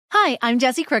Hi, I'm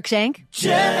Jessie Cruikshank. Jessie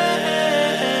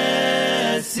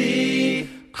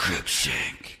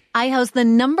Cruikshank. I host the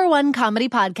 #1 comedy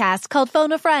podcast called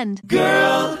Phone a Friend.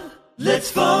 Girl, let's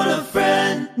phone a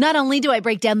friend. Not only do I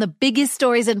break down the biggest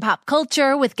stories in pop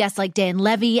culture with guests like Dan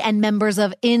Levy and members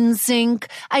of NSYNC,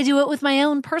 I do it with my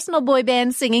own personal boy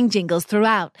band singing jingles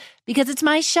throughout. Because it's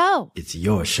my show. It's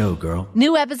your show, girl.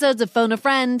 New episodes of Phone a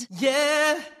Friend.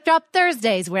 Yeah. Drop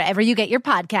Thursdays wherever you get your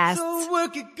podcasts. So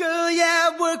work it, girl,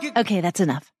 yeah, work it. Okay, that's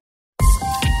enough.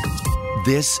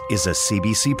 This is a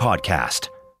CBC podcast.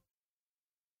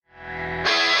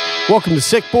 Welcome to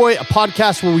Sick Boy, a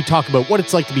podcast where we talk about what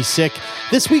it's like to be sick.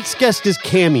 This week's guest is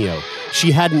Cameo.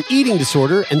 She had an eating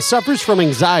disorder and suffers from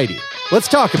anxiety. Let's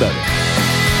talk about it.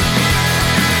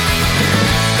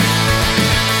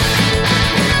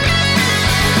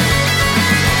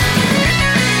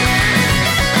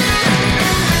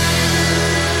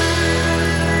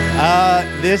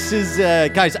 This is,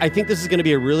 guys, I think this is going to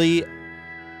be a really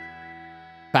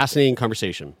fascinating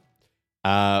conversation.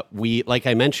 Like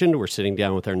I mentioned, we're sitting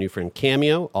down with our new friend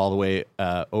Cameo, all the way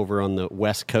over on the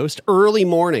West Coast. Early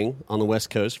morning on the West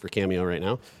Coast for Cameo right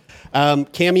now.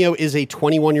 Cameo is a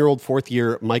 21-year-old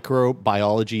fourth-year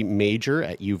microbiology major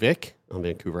at UVic on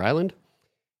Vancouver Island,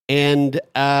 and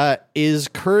is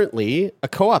currently a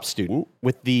co-op student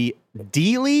with the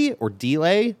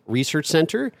Delay Research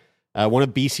Centre, one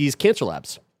of BC's cancer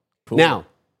labs. Cool. Now,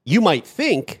 you might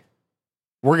think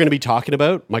we're going to be talking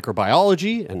about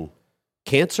microbiology and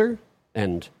cancer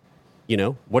and, you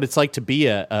know, what it's like to be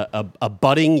a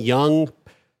budding young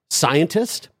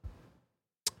scientist.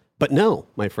 But no,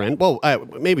 my friend. Well,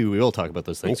 maybe we will talk about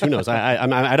those things. Who knows?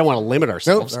 I don't want to limit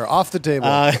ourselves. Nope, they're off the table.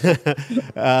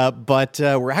 But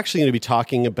we're actually going to be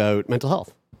talking about mental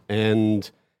health. And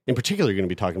in particular, you're going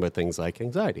to be talking about things like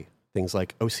anxiety, things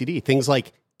like OCD, things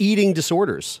like eating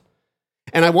disorders.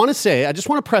 And I want to say, I just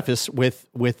want to preface with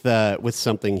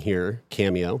something here,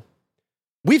 Cameo.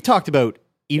 We've talked about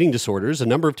eating disorders a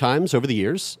number of times over the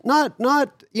years. Not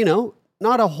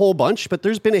a whole bunch, but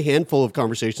there's been a handful of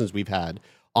conversations we've had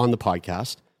on the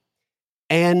podcast.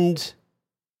 And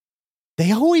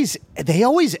they always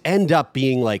end up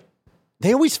being like,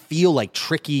 they always feel like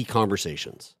tricky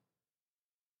conversations.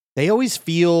 They always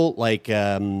feel like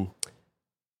a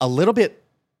little bit.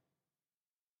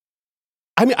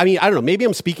 I mean, I don't know, maybe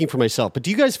I'm speaking for myself, but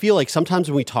do you guys feel like sometimes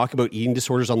when we talk about eating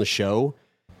disorders on the show,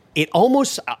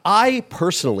 I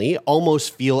personally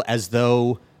almost feel as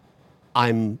though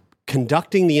I'm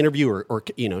conducting the interview or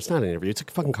it's not an interview, it's a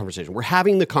fucking conversation. We're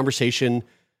having the conversation,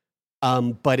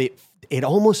 but it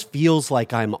almost feels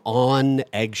like I'm on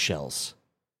eggshells.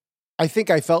 I think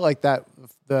I felt like that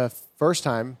the first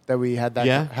time that we had that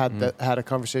Yeah? had a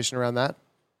conversation around that.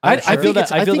 I feel that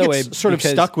way. It's sort of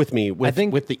stuck with me with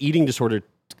the eating disorder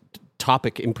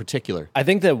topic in particular. I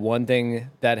think that one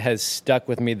thing that has stuck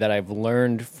with me that I've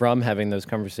learned from having those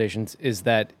conversations is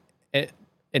that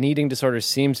an eating disorder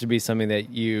seems to be something that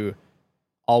you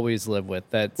always live with.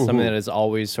 That's something that is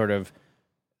always sort of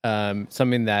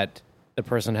something that the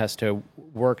person has to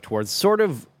work towards. Sort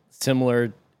of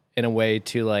similar in a way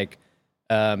to like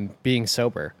being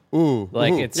sober.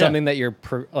 It's something that you're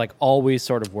always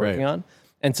sort of working on.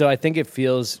 And so I think it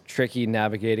feels tricky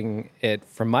navigating it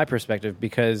from my perspective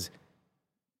because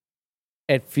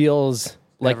it feels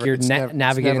like you're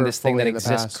navigating this thing that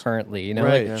exists currently. You know,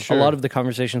 a lot of the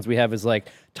conversations we have is like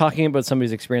talking about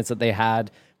somebody's experience that they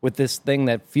had with this thing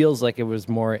that feels like it was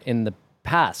more in the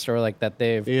past or like that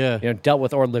they've dealt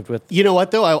with or lived with. You know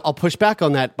what, though? I'll push back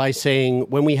on that by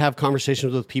saying when we have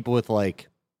conversations with people with chronic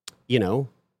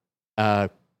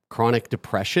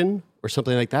depression or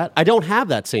something like that, I don't have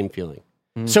that same feeling.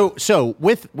 So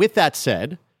with that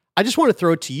said, I just want to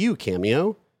throw it to you,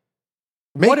 Cameo.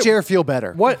 Make Jer feel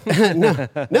better. What?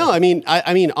 No. I mean,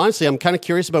 honestly, I'm kind of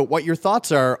curious about what your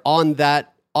thoughts are on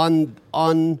that on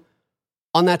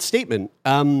that statement.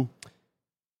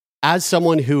 As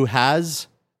someone who has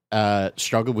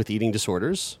struggled with eating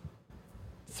disorders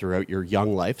throughout your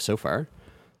young life so far,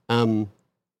 do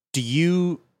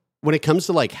you, when it comes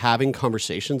to like having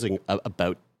conversations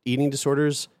about eating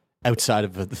disorders outside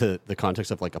of the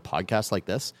context of like a podcast like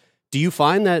this, do you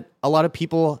find that a lot of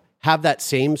people have that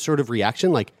same sort of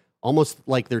reaction, like almost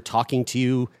like they're talking to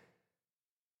you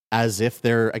as if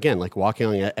they're, again, like walking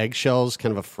on eggshells,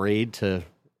 kind of afraid to,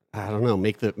 I don't know,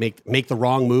 make the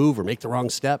wrong move or make the wrong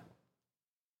step?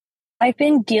 I've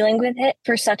been dealing with it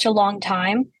for such a long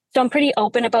time, so I'm pretty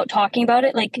open about talking about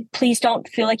it. Like, please don't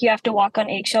feel like you have to walk on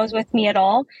eggshells with me at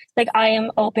all. Like, I am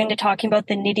open to talking about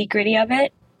the nitty-gritty of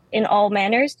it in all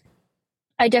manners.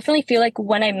 I definitely feel like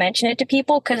when I mention it to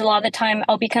people, because a lot of the time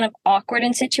I'll be kind of awkward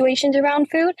in situations around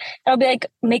food. I'll be like,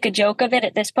 make a joke of it.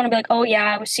 At this point, I'll be like, oh yeah,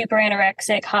 I was super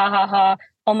anorexic. Ha ha ha.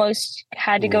 Almost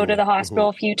had to go to the hospital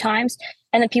a few times.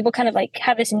 And then people kind of like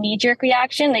have this knee jerk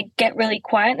reaction. They get really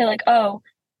quiet. They're like, oh,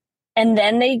 and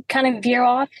then they kind of veer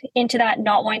off into that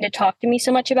not wanting to talk to me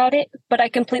so much about it. But I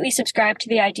completely subscribe to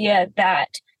the idea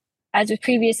that, as was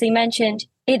previously mentioned,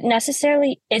 it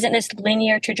necessarily isn't this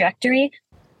linear trajectory.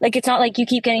 Like, it's not like you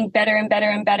keep getting better and better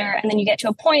and better, and then you get to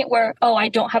a point where, oh, I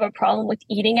don't have a problem with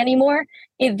eating anymore.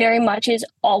 It very much is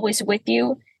always with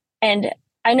you. And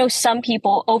I know some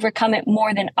people overcome it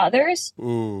more than others.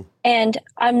 And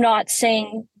I'm not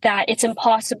saying that it's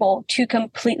impossible to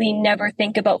completely never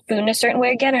think about food in a certain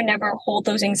way again, or never hold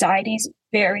those anxieties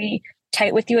very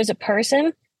tight with you as a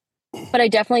person. But I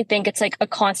definitely think it's like a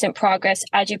constant progress,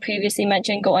 as you previously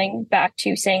mentioned, going back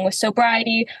to saying with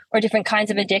sobriety or different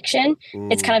kinds of addiction.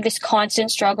 It's kind of this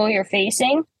constant struggle you're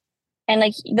facing. And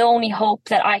like the only hope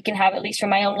that I can have, at least for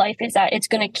my own life, is that it's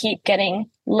going to keep getting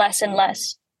less and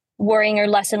less worrying, or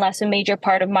less and less a major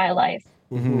part of my life.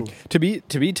 To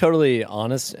be totally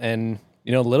honest and,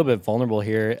 you know, a little bit vulnerable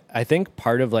here, I think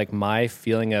part of like my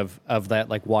feeling of that,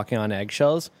 like walking on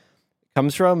eggshells,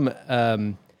 comes from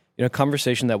you know,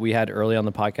 conversation that we had early on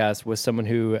the podcast with someone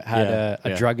who had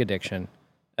a drug addiction.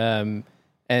 And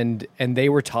they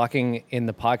were talking in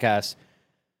the podcast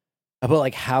about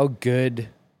like how good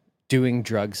doing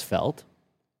drugs felt.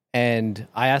 And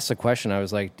I asked the question, I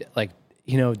was like,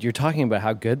 you know, you're talking about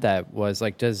how good that was.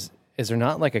 Like, is there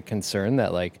not like a concern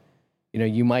that like, you know,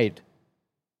 you might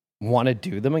want to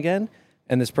do them again?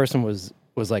 And this person was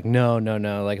like, no,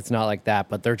 like it's not like that,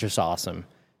 but they're just awesome.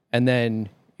 And then,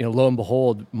 you know, lo and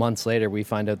behold, months later, we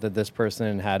find out that this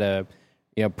person had a,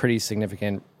 you know, pretty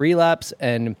significant relapse.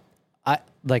 And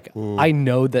I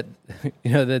know that,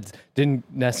 you know, that didn't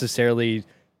necessarily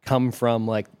come from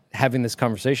like having this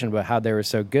conversation about how they were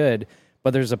so good,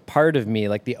 but there's a part of me,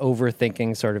 like the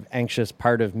overthinking sort of anxious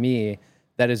part of me,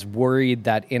 that is worried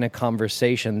that in a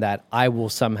conversation that I will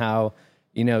somehow,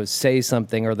 you know, say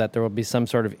something, or that there will be some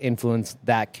sort of influence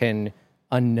that can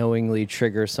unknowingly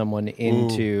trigger someone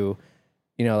into,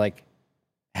 you know, like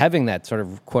having that sort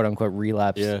of quote unquote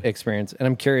relapse experience. And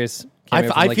I'm curious.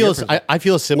 I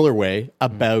feel a similar way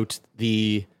about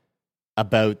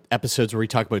about episodes where we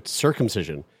talk about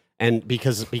circumcision. And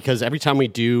because every time we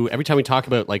talk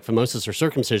about like phimosis or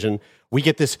circumcision, we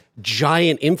get this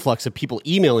giant influx of people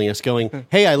emailing us going,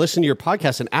 hey, I listened to your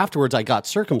podcast and afterwards I got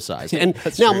circumcised. And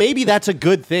now maybe that's a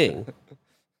good thing,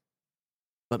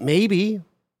 but maybe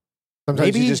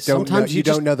you just don't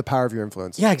know the power of your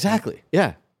influence. Yeah, exactly.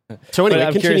 Yeah. So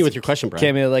anyway, continue with your question, Brian.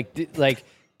 Cameo,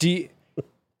 do you,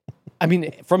 I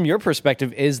mean, from your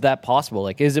perspective, is that possible?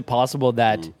 Like, is it possible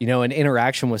that, you know, an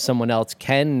interaction with someone else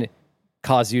can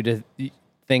cause you to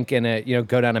think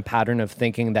go down a pattern of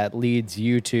thinking that leads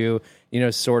you to, you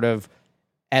know, sort of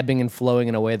ebbing and flowing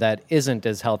in a way that isn't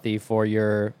as healthy for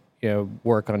your, you know,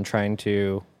 work on trying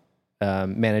to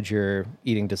manage your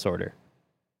eating disorder?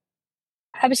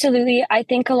 Absolutely. I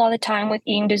think a lot of the time with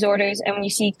eating disorders, and when you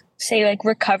see, say, like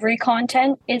recovery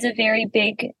content is a very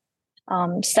big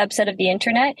subset of the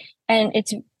internet. And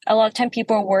it's a lot of time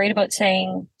people are worried about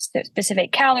saying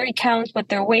specific calorie counts, what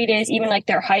their weight is, even like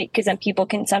their height, because then people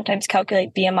can sometimes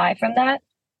calculate BMI from that.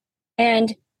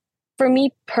 And for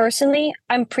me personally,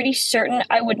 I'm pretty certain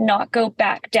I would not go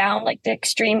back down like the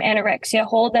extreme anorexia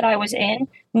hole that I was in,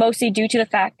 mostly due to the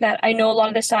fact that I know a lot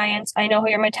of the science, I know how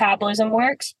your metabolism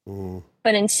works.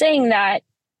 But in saying that,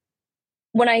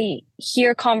 when I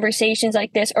hear conversations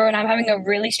like this, or when I'm having a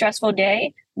really stressful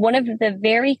day, one of the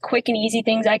very quick and easy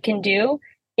things I can do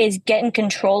is get in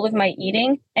control of my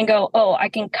eating and go, oh, I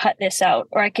can cut this out,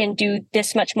 or I can do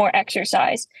this much more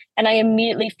exercise. And I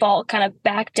immediately fall kind of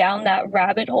back down that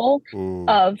rabbit hole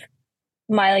of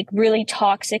my like really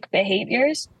toxic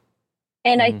behaviors.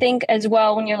 And I think as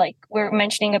well, when you're like, we're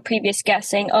mentioning a previous guest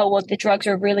saying, oh, well, the drugs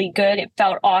are really good. It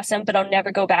felt awesome, but I'll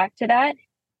never go back to that.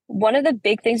 One of the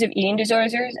big things of eating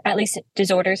disorders, at least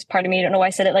disorders, pardon me, I don't know why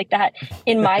I said it like that,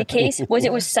 in my case, was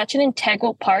it was such an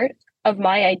integral part of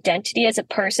my identity as a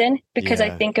person, because I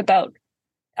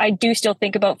do still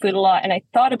think about food a lot, and I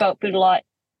thought about food a lot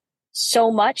so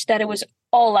much that it was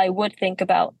all I would think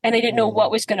about. And I didn't know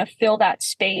what was going to fill that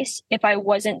space if I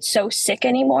wasn't so sick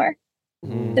anymore.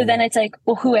 So then it's like,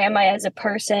 well, who am I as a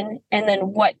person? And then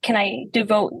what can I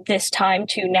devote this time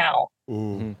to now?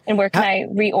 And where can I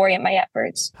reorient my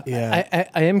efforts? I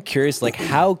am curious, like,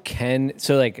 how can,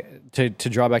 so like to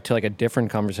draw back to like a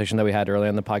different conversation that we had earlier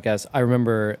on the podcast, I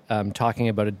remember talking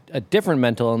about a different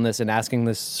mental illness and asking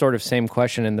this sort of same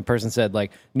question. And the person said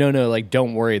like, no, like,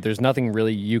 don't worry. There's nothing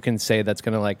really you can say that's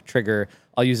going to like trigger.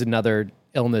 I'll use another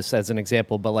illness as an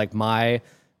example, but like my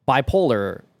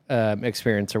bipolar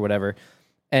experience or whatever.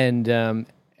 And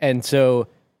so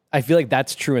I feel like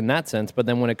that's true in that sense. But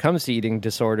then when it comes to eating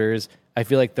disorders, I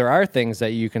feel like there are things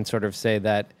that you can sort of say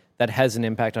that has an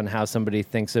impact on how somebody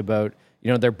thinks about,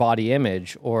 their body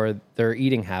image or their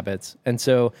eating habits. And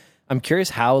so I'm curious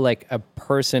how like a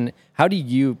person, how do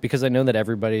you, because I know that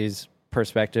everybody's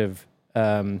perspective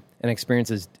and experience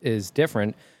is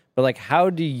different, but like, how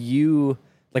do you,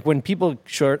 like when people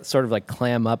sort of like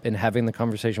clam up in having the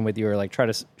conversation with you or like try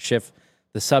to shift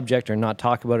the subject or not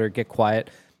talk about it or get quiet,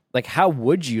 like how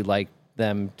would you like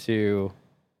them to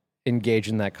engage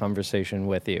in that conversation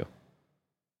with you?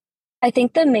 I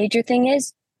think the major thing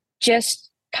is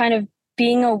just kind of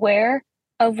being aware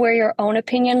of where your own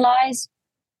opinion lies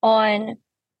on,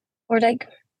 or like,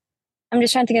 I'm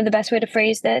just trying to think of the best way to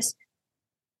phrase this.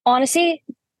 Honestly,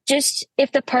 just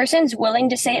if the person's willing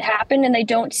to say it happened and they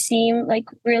don't seem like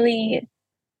really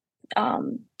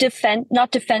not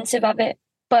defensive of it,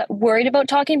 but worried about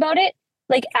talking about it,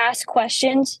 like ask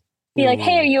questions, be like,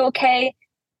 hey, are you okay?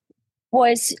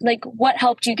 Was like, what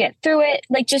helped you get through it?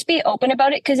 Like, just be open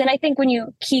about it. Cause then I think when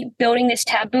you keep building this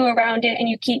taboo around it and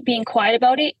you keep being quiet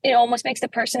about it, it almost makes the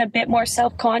person a bit more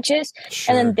self-conscious.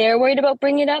 Sure. And then they're worried about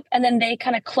bringing it up. And then they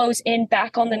kind of close in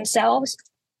back on themselves.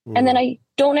 And then I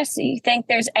don't necessarily think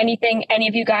there's anything any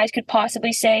of you guys could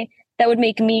possibly say that would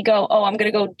make me go, oh, I'm going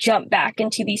to go jump back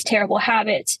into these terrible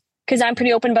habits. Cause I'm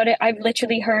pretty open about it. I've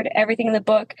literally heard everything in the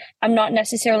book. I'm not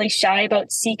necessarily shy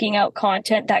about seeking out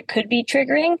content that could be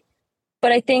triggering.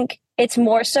 But I think it's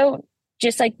more so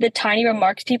just like the tiny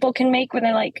remarks people can make when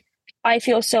they're like, I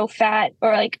feel so fat,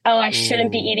 or like, oh, I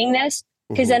shouldn't be eating this.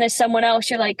 Because then as someone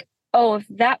else, you're like, oh, if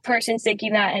that person's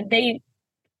thinking that and they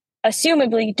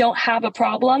assumably don't have a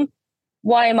problem,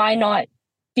 why am I not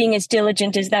being as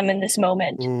diligent as them in this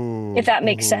moment? If that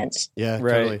makes sense. Yeah,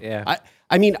 right. Totally. Yeah.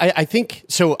 I mean, I think,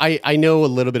 so I know a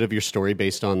little bit of your story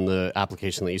based on the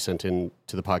application that you sent in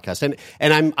to the podcast.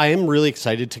 And I am really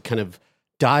excited to kind of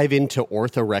dive into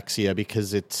orthorexia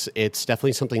because it's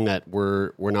definitely something that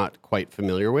we're not quite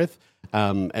familiar with,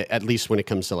 at least when it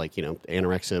comes to like,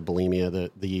 anorexia, bulimia,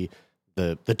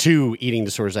 the two eating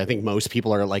disorders. I think most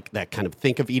people are like that kind of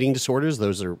think of eating disorders.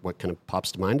 Those are what kind of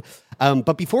pops to mind.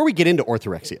 But before we get into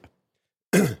orthorexia,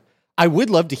 I would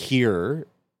love to hear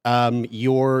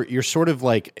your sort of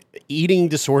like eating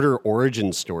disorder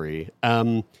origin story.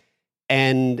 And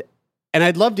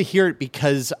I'd love to hear it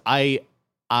because I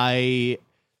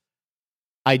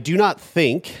do not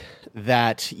think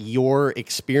that your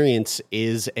experience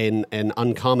is an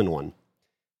uncommon one.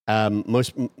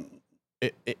 Most,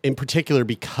 in particular,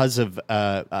 because of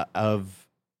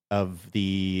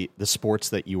the sports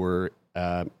that you were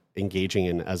engaging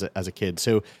in as a kid.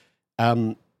 So,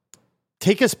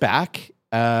 take us back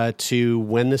to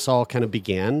when this all kind of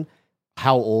began.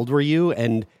 How old were you,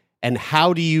 and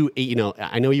how do you?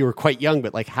 I know you were quite young,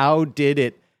 but like, how did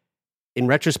it? In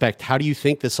retrospect, how do you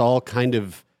think this all kind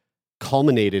of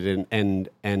culminated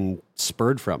and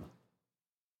spurred from?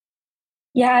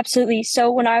 Yeah, absolutely. So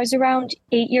when I was around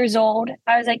 8 years old,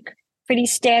 I was like pretty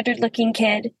standard looking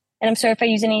kid. And I'm sorry if I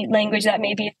use any language that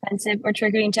may be offensive or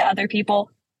triggering to other people.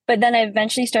 But then I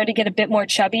eventually started to get a bit more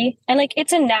chubby. And like,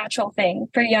 it's a natural thing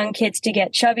for young kids to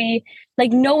get chubby.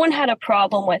 Like, no one had a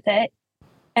problem with it.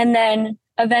 And then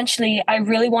eventually I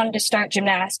really wanted to start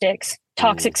gymnastics.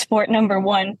 Toxic sport number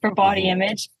 1 for body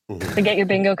image. So get your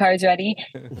bingo cards ready.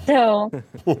 So,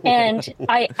 and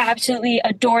I absolutely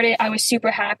adored it. I was super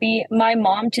happy. My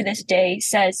mom to this day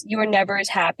says you were never as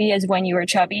happy as when you were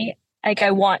chubby. Like,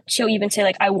 she'll even say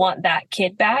like, I want that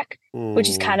kid back, which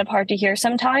is kind of hard to hear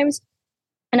sometimes.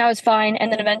 And I was fine.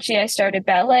 And then eventually I started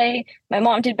ballet. My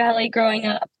mom did ballet growing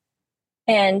up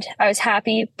and I was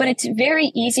happy, but it's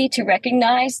very easy to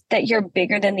recognize that you're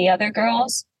bigger than the other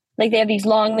girls. Like, they have these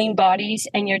long, lean bodies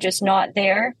and you're just not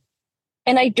there.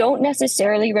 And I don't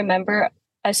necessarily remember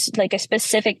a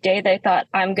specific day that I thought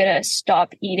I'm going to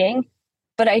stop eating.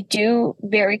 But I do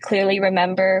very clearly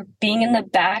remember being in the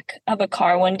back of a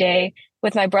car one day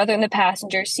with my brother in the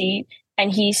passenger seat.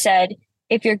 And he said,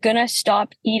 if you're going to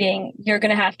stop eating, you're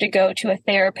going to have to go to a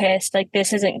therapist. Like,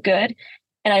 this isn't good.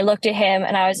 And I looked at him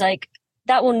and I was like,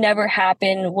 that will never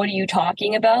happen. What are you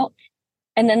talking about?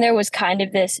 And then there was kind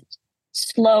of this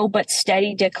slow but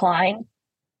steady decline.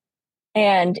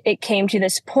 And it came to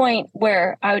this point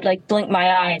where I would like blink my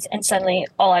eyes and suddenly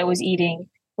all I was eating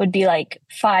would be like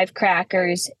 5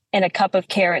 crackers and a cup of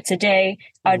carrots a day.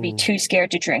 I would be too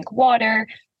scared to drink water.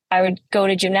 I would go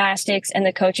to gymnastics and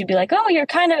the coach would be like, oh, you're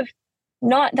kind of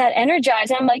not that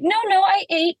energized. And I'm like, no, I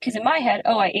ate. Because in my head,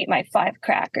 I ate my 5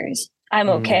 crackers. I'm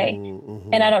okay.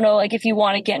 And I don't know, like if you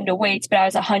want to get into weights, but I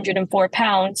was 104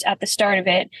 pounds at the start of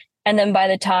it. And then by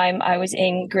the time I was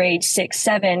in grade 6,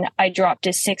 7, I dropped to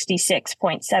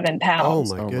 66.7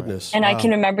 pounds. Oh my goodness. And I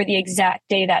can remember the exact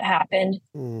day that happened.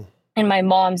 And my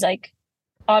mom's like,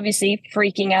 obviously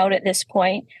freaking out at this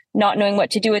point, not knowing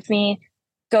what to do with me,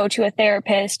 go to a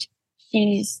therapist.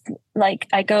 She's like,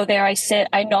 I go there, I sit,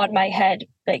 I nod my head,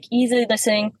 like easily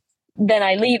listening. Then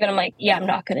I leave and I'm like, yeah, I'm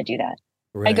not going to do that.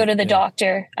 Right, I go to the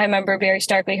doctor. I remember very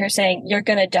starkly her saying, you're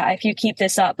going to die if you keep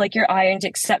this up. Like your iron's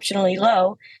exceptionally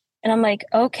low. And I'm like,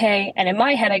 okay. And in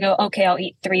my head, I go, okay, I'll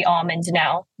eat 3 almonds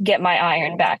now, get my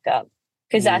iron back up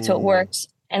because that's what works.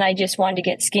 And I just wanted to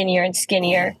get skinnier and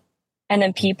skinnier. And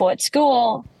then people at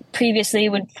school previously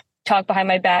would talk behind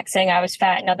my back saying I was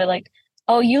fat. And now they're like,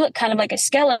 oh, you look kind of like a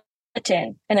skeleton.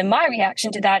 And then my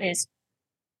reaction to that is,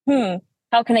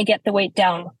 how can I get the weight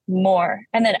down more?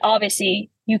 And then obviously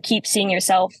you keep seeing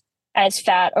yourself as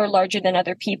fat or larger than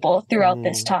other people throughout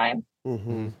this time.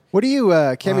 What do you,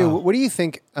 Cammy? What do you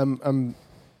think?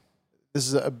 This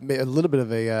is a little bit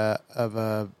of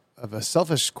a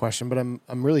selfish question, but I'm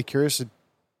really curious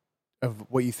of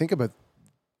what you think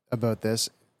about this.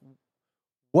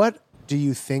 What do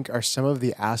you think are some of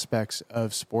the aspects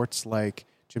of sports like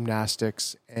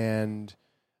gymnastics and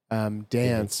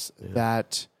dance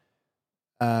that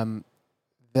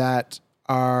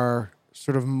are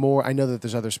sort of more? I know that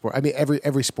there's other sport. I mean,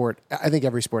 every sport. I think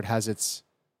every sport has its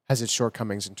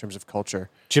shortcomings in terms of culture.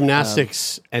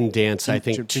 Gymnastics and dance, I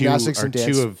think, gymnastics and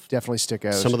dance two of definitely stick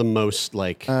out. Some of the most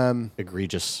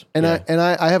egregious. And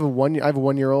I have a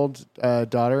 1-year-old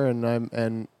daughter,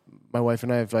 and my wife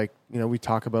and I have we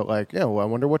talk about I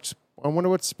wonder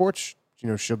what sports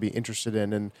she'll be interested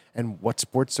in, and what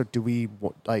sports do we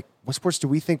like? What sports do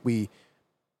we think we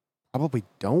probably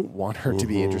don't want her to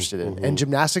be interested in? And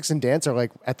gymnastics and dance are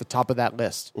at the top of that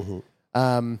list.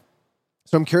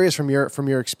 So I'm curious from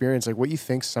your experience, what you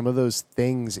think some of those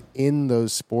things in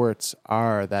those sports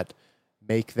are that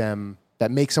make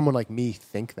someone like me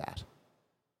think that.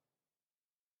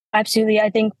 Absolutely.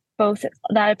 I think both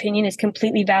that opinion is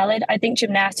completely valid. I think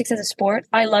gymnastics as a sport,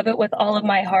 I love it with all of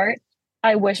my heart.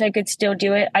 I wish I could still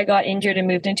do it. I got injured and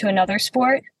moved into another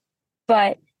sport,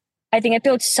 but I think it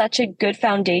builds such a good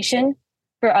foundation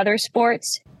for other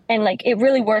sports. And it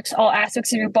really works all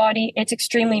aspects of your body. It's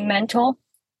extremely mental.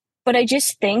 But I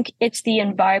just think it's the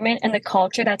environment and the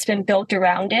culture that's been built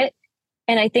around it.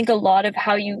 And I think a lot of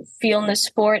how you feel in the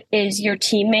sport is your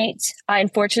teammates. I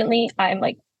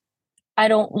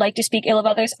don't like to speak ill of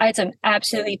others. I had some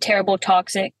absolutely terrible,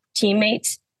 toxic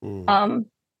teammates.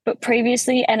 But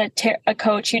previously, and a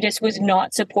coach who just was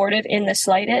not supportive in the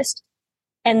slightest.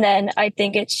 And then I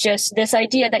think it's just this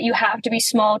idea that you have to be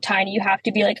small, tiny, you have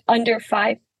to be under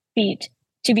 5 feet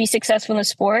to be successful in the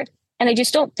sport. And I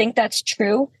just don't think that's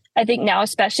true. I think now,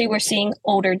 especially, we're seeing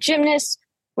older gymnasts.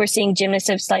 We're seeing gymnasts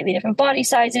of slightly different body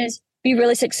sizes be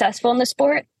really successful in the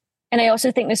sport. And I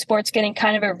also think the sport's getting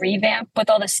kind of a revamp with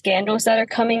all the scandals that are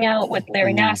coming out with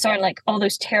Larry Nassar and all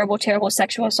those terrible, terrible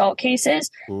sexual assault cases.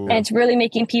 And it's really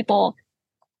making people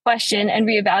question and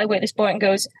reevaluate the sport and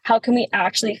goes, how can we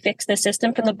actually fix the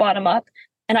system from the bottom up?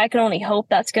 And I can only hope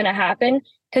that's going to happen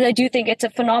because I do think it's a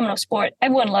phenomenal sport.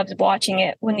 Everyone loves watching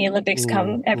it when the Olympics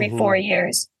come every 4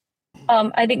 years.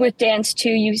 I think with dance too,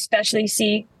 you especially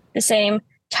see the same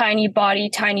tiny body,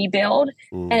 tiny build.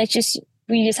 And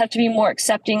we just have to be more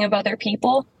accepting of other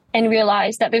people and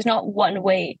realize that there's not one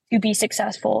way to be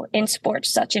successful in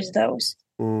sports such as those.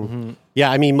 Yeah,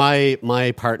 I mean,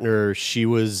 my partner, she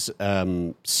was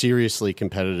seriously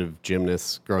competitive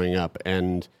gymnast growing up,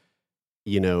 and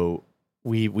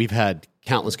we've had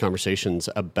countless conversations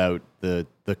about the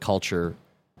culture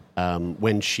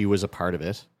when she was a part of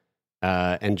it,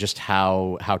 and just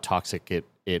how toxic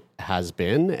it has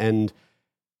been, and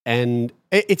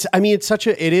it's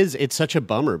such a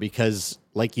bummer because,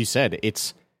 like you said,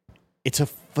 it's a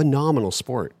phenomenal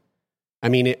sport. I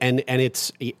mean, and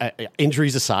it's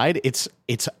injuries aside, it's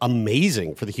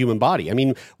amazing for the human body. I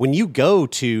mean, when you go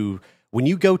to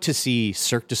see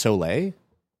Cirque du Soleil,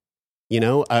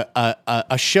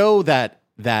 a show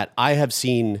that I have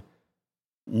seen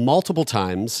multiple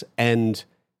times, and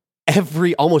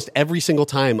almost every single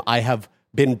time I have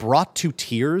been brought to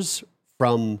tears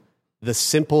from the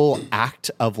simple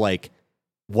act of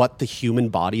what the human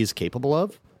body is capable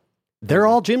of. They're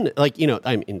all gymnasts.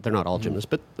 I mean, they're not all gymnasts,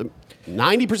 but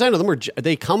 90% of them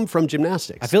they come from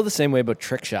gymnastics. I feel the same way about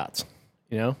trick shots.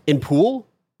 In pool,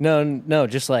 No,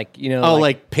 just like,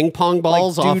 like ping pong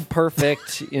balls like off. Dude Perfect,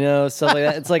 stuff like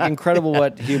that. It's like incredible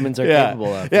what humans are Yeah.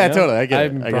 capable of. Yeah, you know? totally. I get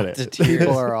it. I'm I get brought it. to tears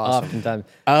People are awesome. oftentimes.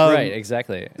 Right,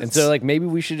 exactly. And so like maybe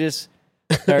we should just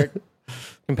start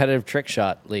competitive trick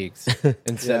shot leagues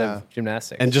instead of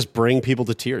gymnastics. And just bring people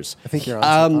to tears. I think you're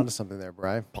onto something there,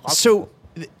 Brian. So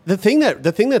the thing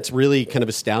that's really kind of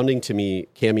astounding to me,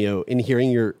 Cameo, in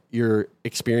hearing your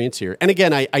experience here, and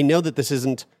again, I know that this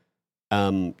isn't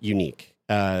unique.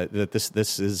 That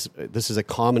this is a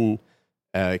common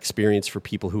experience for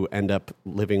people who end up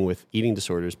living with eating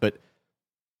disorders, but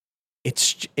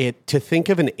to think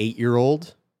of an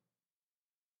 8-year-old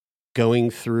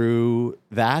going through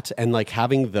that and like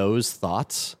having those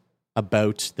thoughts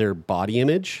about their body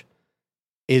image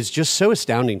is just so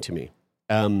astounding to me.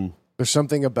 It's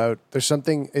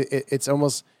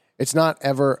not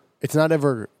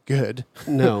ever good.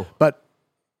 No. But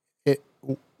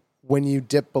when you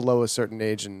dip below a certain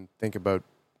age and think about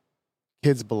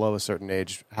kids below a certain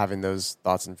age having those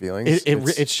thoughts and feelings,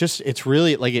 it's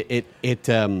really like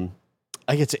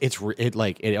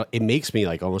it makes me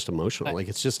like almost emotional. Like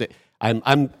it's just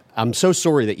I'm so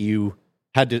sorry that you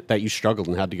struggled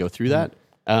and had to go through that.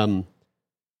 I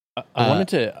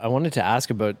wanted to ask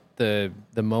about the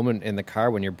moment in the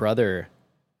car when your brother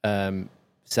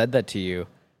said that to you.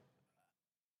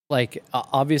 Like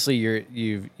obviously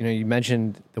you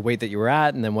mentioned the weight that you were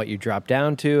at and then what you dropped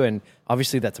down to, and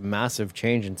obviously that's a massive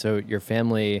change, and so your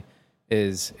family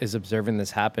is observing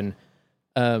this happen.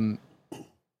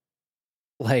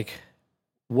 Like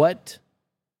what?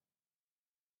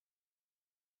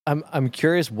 I'm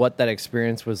curious what that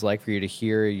experience was like for you to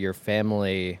hear your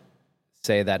family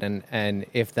say that, and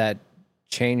if that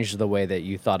changed the way that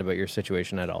you thought about your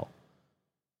situation at all.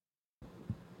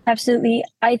 Absolutely.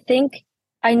 I think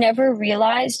I never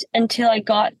realized until I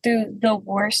got through the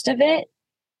worst of it,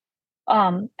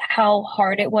 how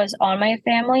hard it was on my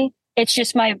family. It's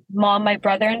just my mom, my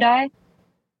brother, and I.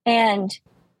 And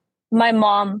my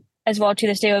mom as well to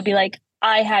this day would be like,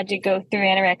 I had to go through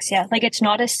anorexia. Like, it's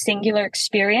not a singular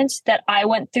experience that I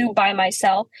went through by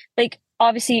myself. Like,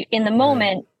 obviously in the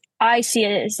moment, I see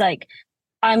it as like,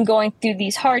 I'm going through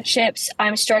these hardships.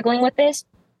 I'm struggling with this,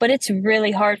 but it's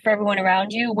really hard for everyone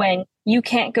around you when you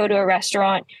can't go to a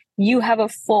restaurant. You have a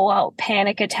full out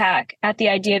panic attack at the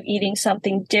idea of eating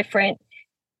something different.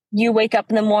 You wake up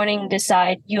in the morning,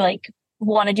 decide you like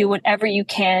want to do whatever you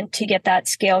can to get that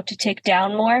scale to tick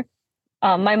down more.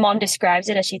 My mom describes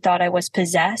it as she thought I was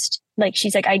possessed. Like,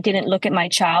 she's like, I didn't look at my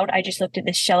child. I just looked at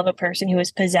this shell of a person who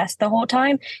was possessed the whole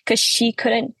time, because she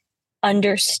couldn't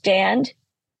understand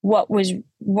what was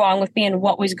wrong with me and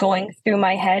what was going through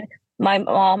my head. My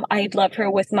mom, I love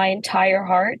her with my entire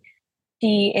heart.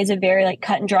 She is a very like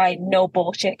cut and dry, no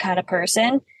bullshit kind of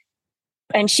person.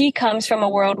 And she comes from a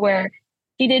world where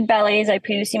she did ballet, as I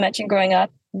previously mentioned, growing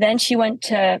up. Then she went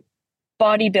to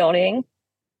bodybuilding.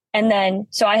 And then,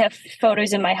 so I have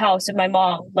photos in my house of my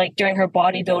mom, like during her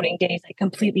bodybuilding days, like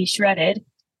completely shredded.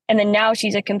 And then now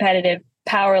she's a competitive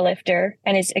power lifter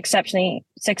and is exceptionally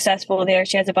successful there.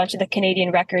 She has a bunch of the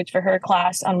Canadian records for her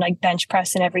class on like bench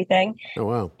press and everything. Oh,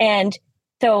 wow. And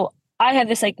so I have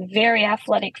this like very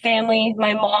athletic family.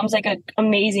 My mom's like an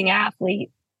amazing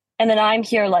athlete. And then I'm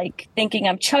here like thinking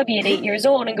I'm chubby at 8 years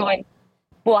old and going,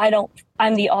 well,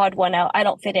 I'm the odd one out. I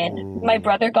don't fit in. Ooh. My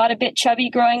brother got a bit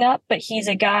chubby growing up, but he's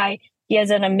a guy. He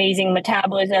has an amazing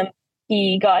metabolism.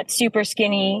 He got super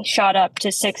skinny, shot up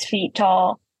to 6 feet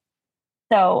tall.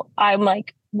 So I'm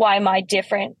like, why am I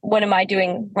different? What am I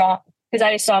doing wrong? Because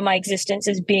I just saw my existence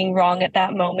as being wrong at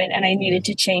that moment, and I needed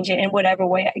to change it in whatever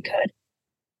way I could.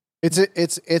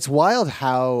 It's wild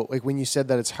how, like, when you said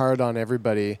that it's hard on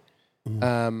everybody,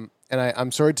 and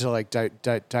I'm sorry to like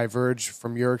diverge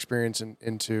from your experience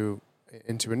into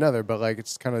another, but like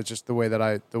it's kind of just the way that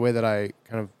I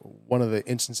kind of, one of the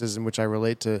instances in which I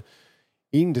relate to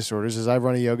eating disorders is I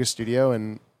run a yoga studio,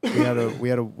 and we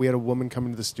had a woman come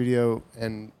into the studio,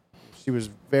 and she was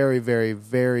very, very,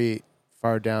 very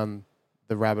far down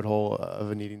the rabbit hole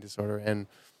of an eating disorder, and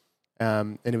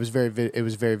it was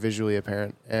very visually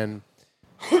apparent, and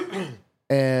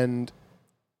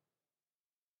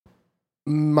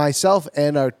myself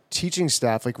and our teaching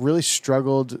staff like really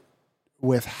struggled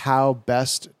with how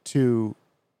best to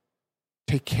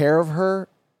take care of her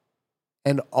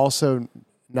and also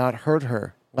not hurt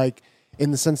her, like in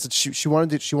the sense that she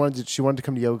wanted to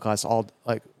come to yoga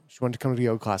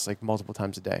class like multiple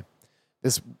times a day.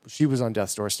 She was on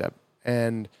death's doorstep,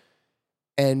 and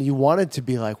you wanted to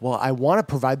be like, well, I want to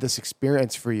provide this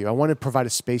experience for you. I want to provide a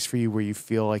space for you where you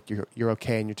feel like you're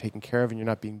okay and you're taken care of and you're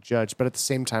not being judged. But at the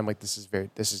same time, like this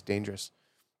is dangerous.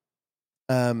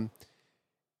 And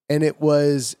and it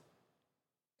was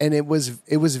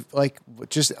like,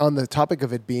 just on the topic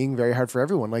of it being very hard for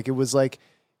everyone. Like, it was like,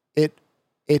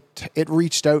 it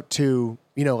reached out to,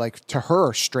 like, to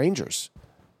her, strangers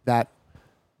that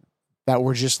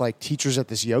were just like teachers at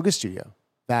this yoga studio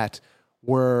that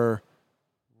were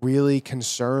really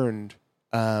concerned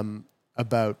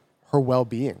about her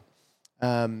well-being.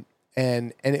 And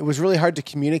it was really hard to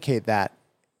communicate that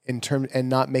and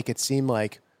not make it seem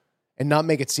like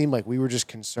we were just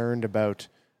concerned about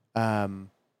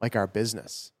like our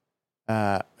business.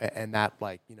 And that,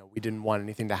 like, we didn't want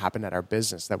anything to happen at our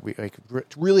business, that we like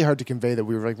really hard to convey that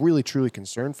we were like really truly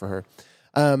concerned for her.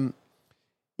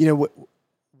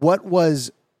 What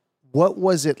was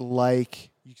it like?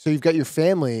 So you've got your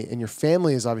family, and your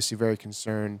family is obviously very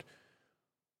concerned.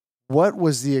 What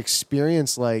was the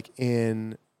experience like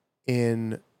in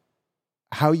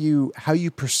how you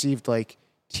perceived, like,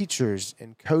 teachers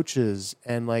and coaches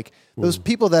and, like, those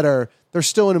people that they're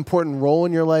still an important role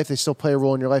in your life. They still play a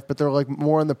role in your life, but they're like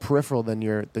more on the peripheral than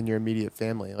your immediate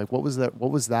family. Like, what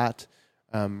was that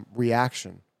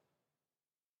reaction?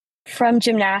 From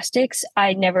gymnastics,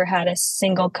 I never had a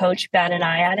single coach bat an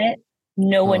eye at it.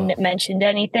 No one mentioned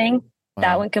anything. Wow.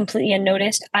 That went completely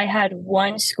unnoticed. I had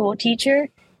one school teacher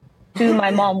who my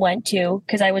mom went to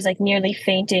because I was like nearly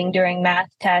fainting during math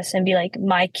tests and be like,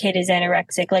 my kid is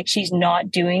anorexic, like she's not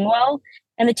doing well.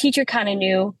 And the teacher kind of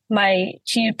knew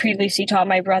she had previously taught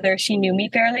my brother. She knew me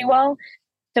fairly well.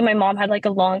 So my mom had like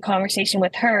a long conversation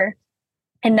with her,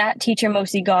 and that teacher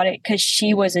mostly got it because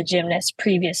she was a gymnast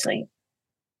previously.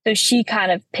 So she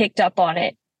kind of picked up on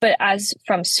it. But as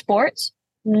from sports,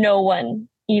 no one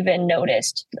even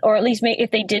noticed, or at least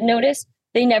if they did notice,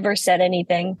 they never said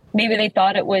anything. Maybe they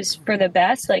thought it was for the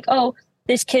best. Like, oh,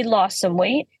 this kid lost some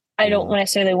weight. I don't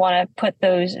necessarily want to put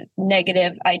those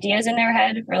negative ideas in their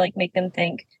head or like make them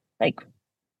think like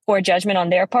poor judgment on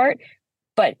their part.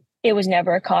 But it was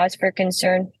never a cause for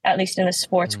concern, at least in the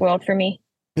sports world for me.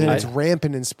 And it's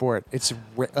rampant in sport. It's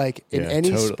like in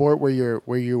any sport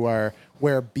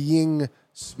where being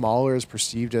smaller is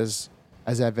perceived as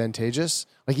advantageous.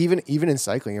 Like even in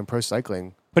cycling and pro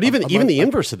cycling. But even the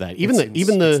inverse of that, even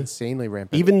the insanely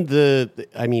rampant.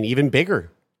 Even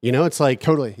bigger. It's like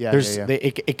totally. Yeah.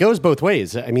 It goes both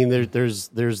ways. I mean, there's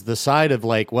the side of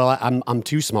like, well, I'm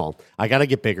too small. I got to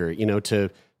get bigger.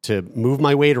 To move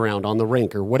my weight around on the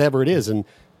rink or whatever it is, and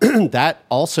that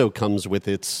also comes with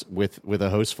a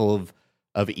host full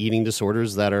of eating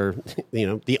disorders that are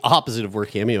the opposite of where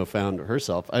Cameo found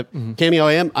herself. Cameo,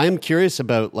 I am curious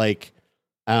about like.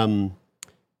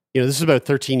 This is about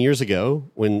 13 years ago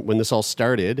when this all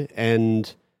started,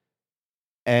 and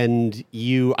I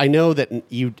know that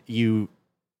you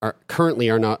are currently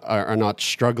are not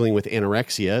struggling with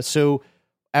anorexia. So,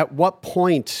 at what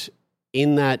point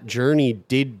in that journey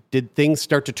did things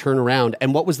start to turn around,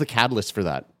 and what was the catalyst for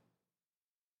that?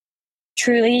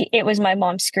 Truly, it was my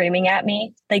mom screaming at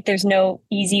me. Like, there's no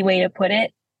easy way to put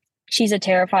it. She's a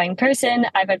terrifying person.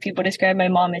 I've had people describe my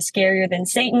mom as scarier than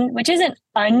Satan, which isn't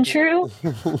untrue.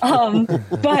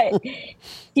 But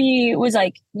she was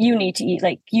like, you need to eat,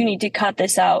 like, you need to cut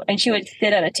this out. And she would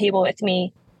sit at a table with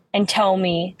me and tell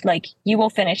me, like, you will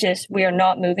finish this. We are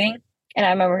not moving. And I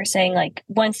remember her saying, like,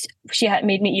 once she had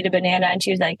made me eat a banana, and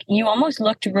she was like, you almost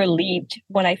looked relieved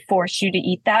when I forced you to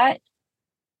eat that.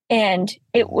 And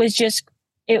it was just,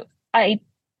 I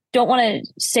don't want to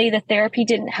say the therapy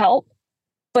didn't help,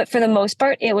 but for the most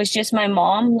part, it was just my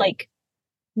mom, like,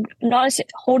 not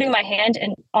holding my hand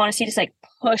and honestly just like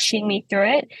pushing me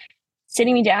through it,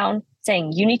 sitting me down,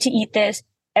 saying, you need to eat this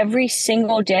every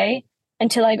single day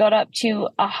until I got up to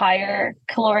a higher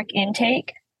caloric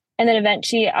intake. And then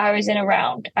eventually I was in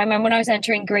around, I remember when I was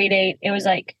entering grade 8, it was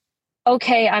like,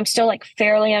 okay, I'm still like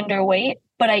fairly underweight,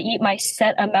 but I eat my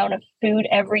set amount of food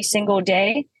every single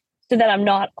day so that I'm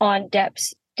not on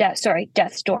death's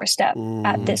doorstep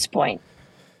at this point.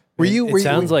 It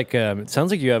sounds like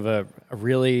you have a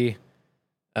really,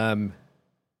 like,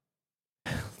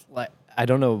 I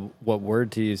don't know what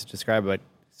word to use to describe it, but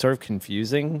sort of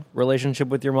confusing relationship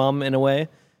with your mom in a way,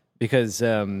 because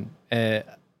I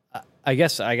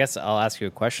guess I'll ask you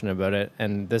a question about it,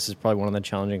 and this is probably one of the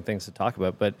challenging things to talk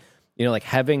about, but like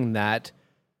having that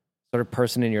sort of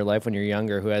person in your life when you're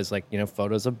younger who has like,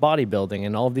 photos of bodybuilding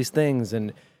and all of these things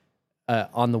and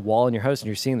on the wall in your house, and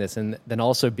you're seeing this, and then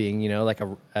also being, like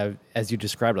a as you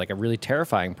described, like a really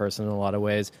terrifying person in a lot of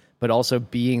ways, but also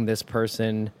being this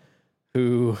person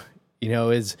who,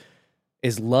 is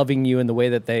loving you in the way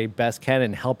that they best can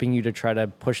and helping you to try to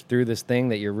push through this thing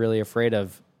that you're really afraid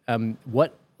of.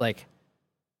 What, like,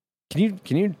 can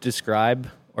you describe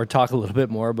or talk a little bit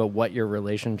more about what your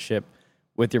relationship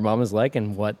with your mom is like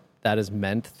and what that has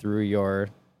meant through your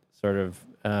sort of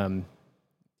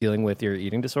dealing with your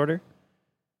eating disorder?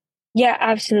 Yeah,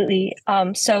 absolutely.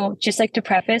 So just like to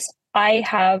preface,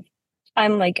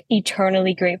 I'm like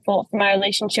eternally grateful for my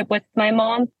relationship with my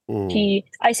mom.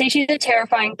 I say she's a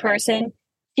terrifying person.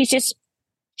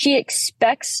 She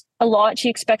expects a lot. She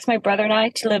expects my brother and I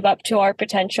to live up to our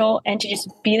potential and to just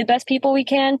be the best people we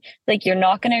can. Like, you're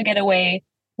not going to get away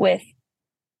with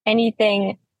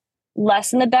anything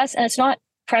less than the best. And it's not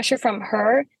pressure from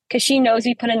her, because she knows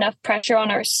we put enough pressure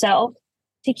on ourselves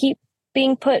to keep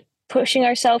pushing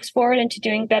ourselves forward into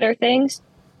doing better things.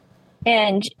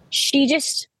 And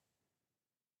she's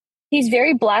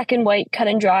very black and white, cut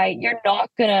and dry.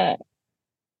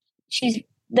 She's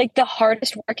like the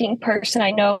hardest working person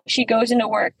I know. She goes into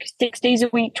work 6 days a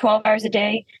week, 12 hours a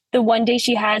day. The one day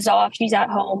she has off, she's at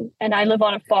home, and I live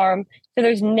on a farm. So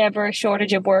there's never a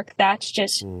shortage of work. That's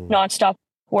just nonstop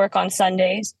work on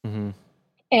Sundays. Mm-hmm.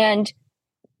 And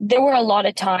there were a lot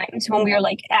of times when we were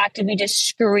like actively just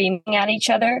screaming at each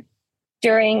other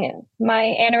during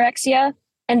my anorexia.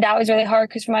 And that was really hard,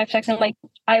 because from my perspective,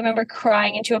 I remember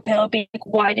crying into a pillow being like,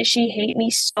 why does she hate me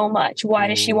so much? Why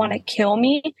does she want to kill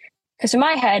me? Because in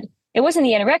my head, it wasn't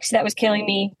the anorexia that was killing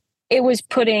me. It was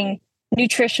putting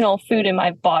nutritional food in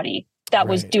my body that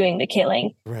was doing the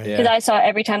killing. Because I saw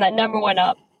every time that number went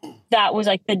up, that was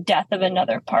like the death of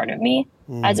another part of me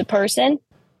as a person.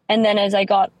 And then as I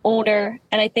got older,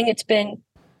 and I think it's been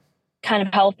kind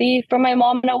of healthy for my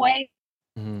mom in a way,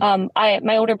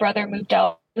 my older brother moved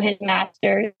out to his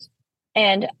master's,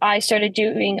 and I started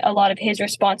doing a lot of his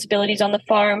responsibilities on the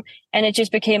farm. And it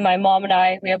just became my mom and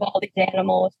I. We have all these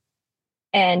animals,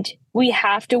 and we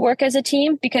have to work as a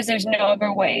team because there's no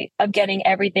other way of getting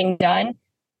everything done.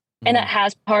 And it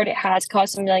has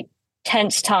caused some like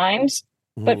tense times,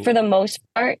 but for the most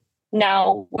part,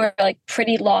 now we're like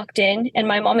pretty locked in. And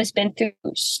my mom has been through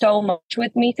so much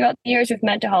with me throughout the years with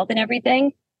mental health and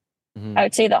everything. I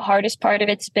would say the hardest part of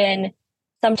it's been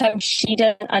sometimes she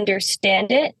doesn't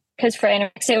understand it, because for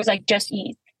anorexia, it was like, just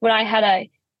eat. When I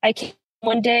came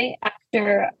one day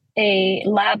after a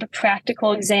lab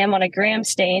practical exam on a gram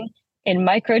stain in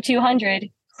micro 200,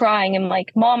 crying. I'm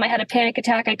like, Mom, I had a panic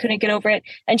attack. I couldn't get over it.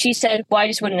 And she said, well, I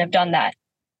just wouldn't have done that.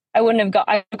 I've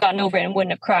gotten over it and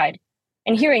wouldn't have cried.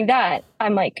 And hearing that,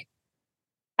 I'm like,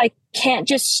 I can't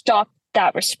just stop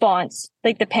that response,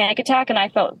 like the panic attack. And I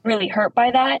felt really hurt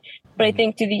by that. But I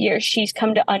think through the years, she's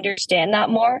come to understand that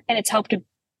more, and it's helped to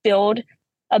build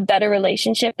a better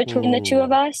relationship between the two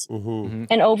of us.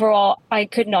 And overall, I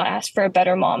could not ask for a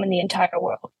better mom in the entire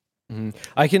world.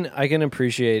 I can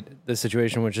appreciate the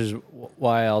situation, which is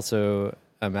why I also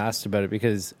am asked about it,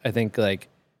 because I think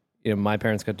my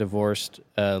parents got divorced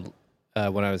when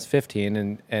I was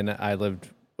 15, and I lived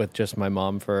with just my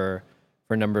mom for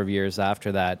a number of years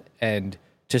after that. And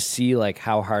to see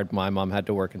how hard my mom had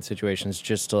to work in situations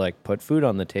just to put food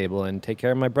on the table and take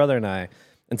care of my brother and I.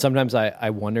 And sometimes I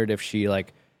wondered if she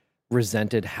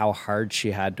resented how hard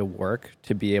she had to work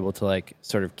to be able to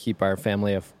sort of keep our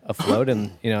family afloat.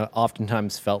 And,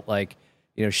 oftentimes felt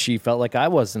she felt like I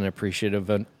wasn't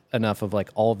appreciative enough of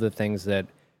all of the things that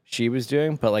she was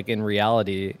doing. But in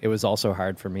reality, it was also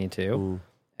hard for me too.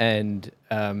 And,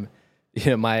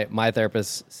 my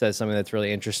therapist says something that's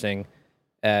really interesting,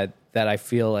 that I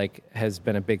feel has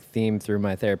been a big theme through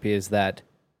my therapy, is that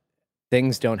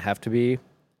things don't have to be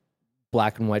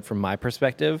black and white from my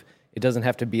perspective. It doesn't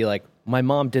have to be my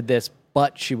mom did this,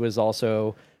 but she was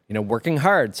also, working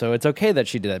hard. So it's okay that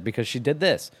she did it because she did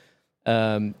this.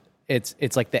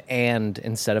 It's like the and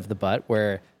instead of the but,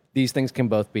 where these things can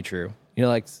both be true.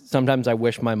 Sometimes I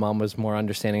wish my mom was more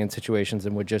understanding in situations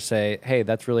and would just say, hey,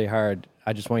 that's really hard.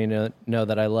 I just want you to know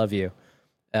that I love you.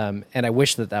 And I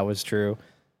wish that was true.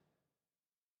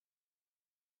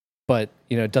 But,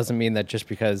 it doesn't mean that just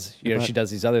because, she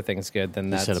does these other things good, then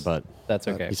that's... You said a but. That's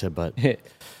okay. You said but.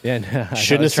 Yeah, no,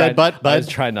 Shouldn't have said but. I was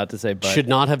trying not to say but. Should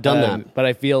not have done that. But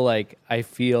I feel like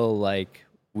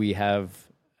we have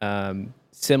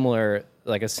similar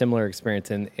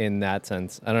experience in that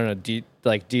sense. I don't know.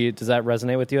 Does that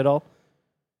resonate with you at all?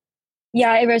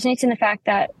 Yeah, it resonates in the fact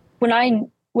that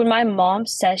when my mom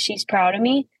says she's proud of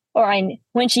me, or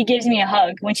when she gives me a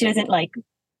hug, when she doesn't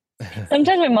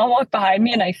sometimes my mom walked behind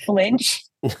me and I flinch.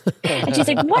 And she's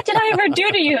like, what did I ever do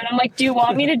to you? And I'm like, do you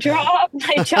want me to draw up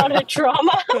my childhood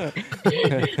trauma?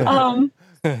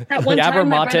 At one Gabor time,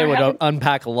 Mate would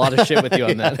unpack a lot of shit with you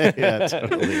on that. Yeah,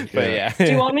 totally. But yeah.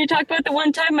 Do you want me to talk about the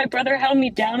one time my brother held me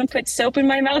down and put soap in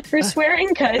my mouth for swearing?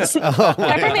 Because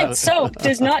peppermint soap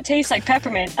does not taste like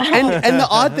peppermint. And the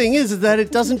odd thing is that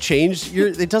it doesn't change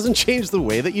the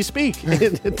way that you speak.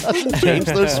 It doesn't change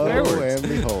those swear words. And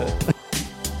behold.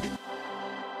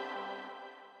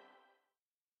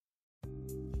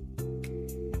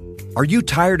 Are you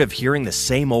tired of hearing the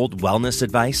same old wellness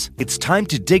advice? It's time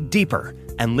to dig deeper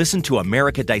and listen to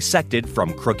America Dissected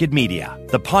from Crooked Media,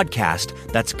 the podcast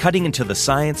that's cutting into the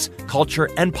science, culture,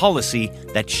 and policy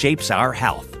that shapes our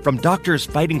health. From doctors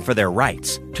fighting for their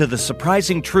rights to the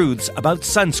surprising truths about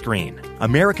sunscreen,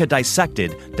 America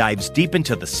Dissected dives deep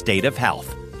into the state of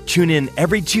health. Tune in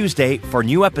every Tuesday for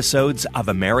new episodes of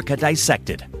America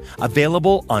Dissected,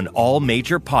 available on all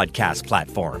major podcast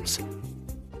platforms.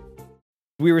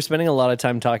 We were spending a lot of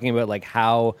time talking about like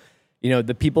how,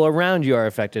 the people around you are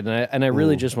affected. And I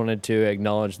really just wanted to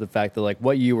acknowledge the fact that like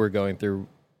what you were going through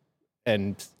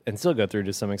and still go through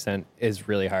to some extent is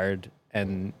really hard.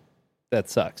 And that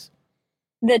sucks.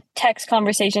 The text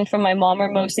conversations from my mom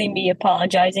are mostly me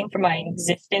apologizing for my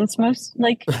existence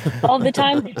all the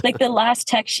time. Like the last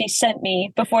text she sent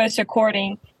me before this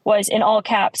recording was in all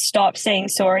caps, "Stop saying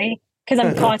sorry." Because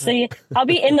I'm constantly, I'll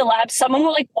be in the lab, someone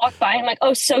will like walk by and I'm like,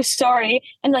 "Oh, so sorry."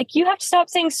 And like, "You have to stop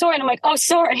saying sorry." And I'm like, "Oh,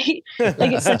 sorry."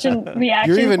 Like it's such a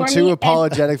reaction. You're even for too me.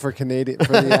 apologetic for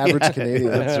the average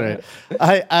Canadian. That's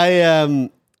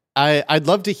right. I'd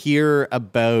love to hear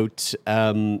about,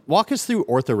 walk us through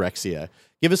orthorexia.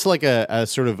 Give us like a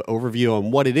sort of overview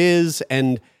on what it is.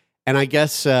 And I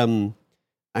guess, I don't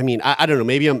know,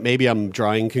 maybe I'm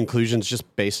drawing conclusions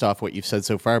just based off what you've said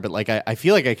so far, but like, I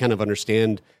feel like I kind of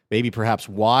understand maybe perhaps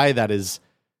why that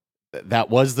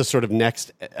was the sort of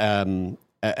next,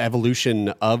 evolution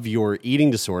of your eating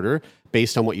disorder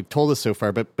based on what you've told us so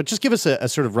far. But just give us a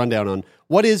sort of rundown on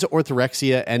what is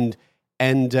orthorexia and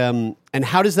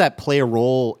how does that play a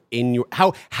role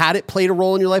how had it played a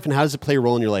role in your life and how does it play a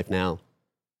role in your life now?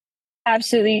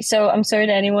 Absolutely. So I'm sorry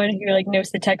to anyone who like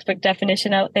knows the textbook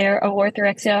definition out there of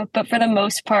orthorexia, but for the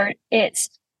most part, it's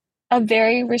a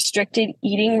very restricted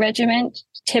eating regimen,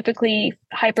 typically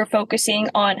hyper focusing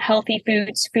on healthy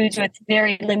foods with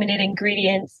very limited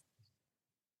ingredients,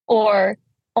 or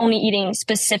only eating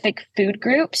specific food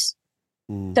groups.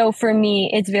 So for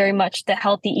me, it's very much the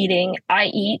healthy eating. I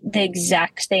eat the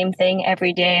exact same thing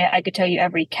every day. I could tell you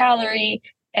every calorie,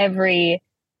 every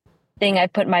thing I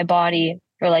put in my body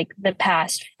for like the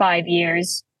past 5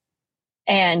 years.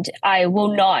 And I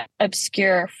will not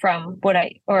obscure from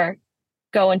or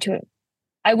go into it.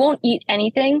 I won't eat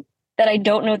anything that I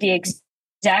don't know the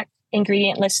exact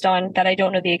ingredient list on, that I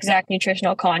don't know the exact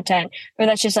nutritional content, or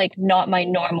that's just like not my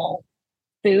normal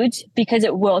foods, because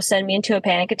it will send me into a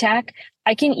panic attack.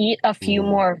 I can eat a few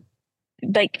more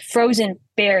like frozen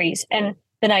berries than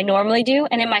I normally do.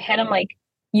 And in my head, I'm like,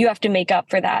 you have to make up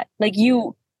for that. Like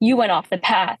you went off the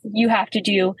path. You have to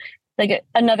do like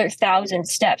another 1,000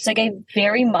 steps. Like I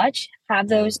very much have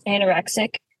those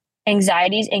anorexic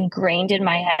anxieties ingrained in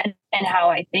my head and how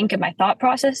I think and my thought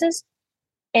processes.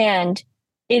 And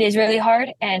it is really hard.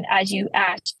 And as you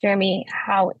asked, Jeremy,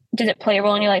 how does it play a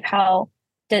role in your life? How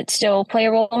does it still play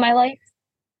a role in my life?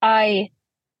 I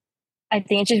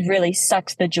think it just really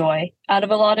sucks the joy out of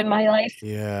a lot in my life.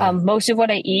 Yeah. Most of what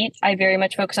I eat, I very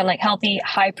much focus on like healthy,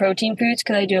 high protein foods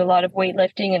because I do a lot of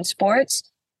weightlifting and sports.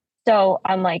 So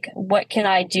I'm like, what can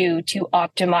I do to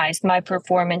optimize my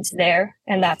performance there?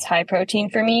 And that's high protein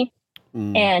for me.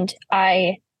 And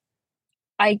I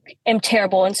am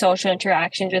terrible in social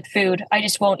interactions with food. I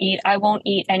just won't eat. I won't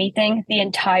eat anything the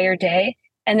entire day.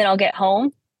 And then I'll get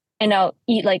home and I'll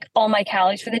eat like all my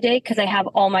calories for the day because I have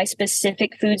all my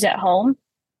specific foods at home.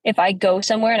 If I go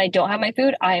somewhere and I don't have my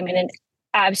food, I am in an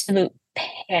absolute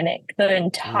panic the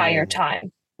entire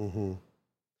time. Mm-hmm.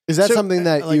 Is that something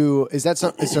that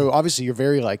so obviously you're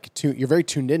very you're very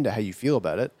tuned into how you feel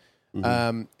about it.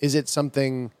 Mm-hmm. Is that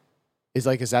something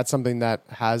that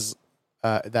has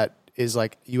that is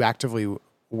like you actively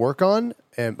work on?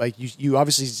 And like you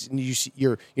obviously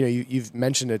you've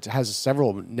mentioned it has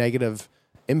several negative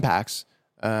impacts.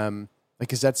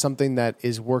 Like, is that something that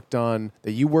is worked on,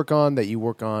 that you work on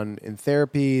in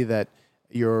therapy, that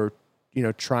you're,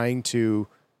 trying to,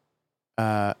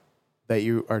 that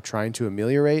you are trying to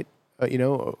ameliorate,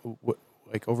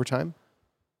 like over time?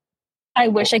 I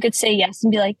wish I could say yes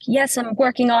and be like, yes, I'm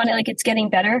working on it. Like it's getting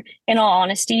better. In all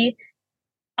honesty,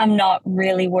 I'm not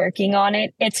really working on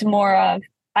it. It's more of,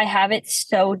 I have it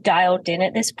so dialed in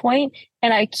at this point,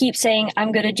 and I keep saying,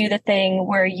 I'm going to do the thing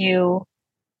where you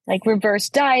like reverse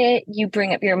diet, you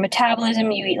bring up your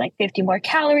metabolism, you eat like 50 more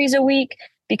calories a week,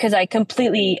 because I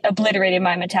completely obliterated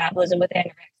my metabolism with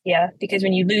anorexia, because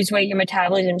when you lose weight, your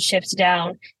metabolism shifts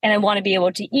down, and I want to be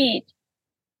able to eat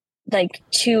like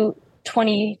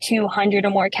 2,200 or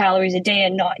more calories a day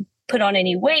and not put on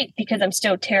any weight, because I'm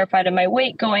still terrified of my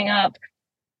weight going up.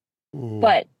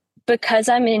 But because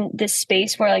I'm in this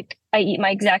space where like I eat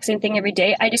my exact same thing every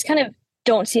day, I just kind of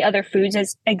don't see other foods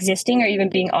as existing or even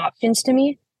being options to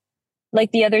me.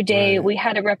 Like the other day, Right. we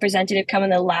had a representative come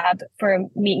in the lab for a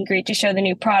meet and greet to show the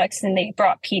new products, and they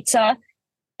brought pizza.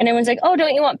 And everyone's like, oh,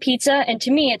 don't you want pizza? And to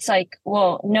me, it's like,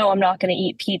 well, no, I'm not going to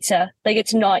eat pizza. Like,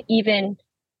 it's not even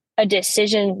a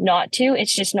decision not to.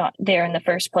 It's just not there in the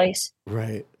first place.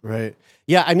 Right, right.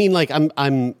 Yeah, I mean, like,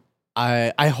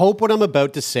 I hope what I'm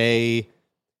about to say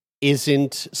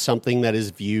isn't something that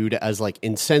is viewed as like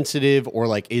insensitive or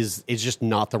like is just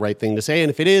not the right thing to say.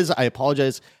 And if it is, I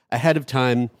apologize ahead of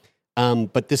time.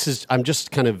 But this is, I'm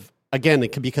just kind of, again,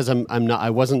 it could, because I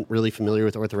wasn't really familiar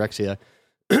with orthorexia.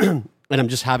 And I'm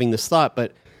just having this thought,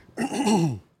 but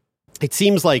it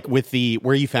seems like with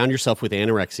where you found yourself with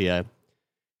anorexia,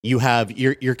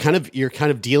 you're kind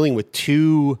of dealing with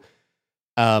two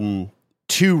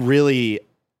really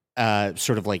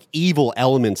sort of like evil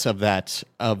elements of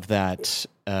that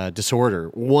disorder.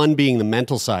 One being the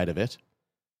mental side of it,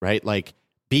 right? Like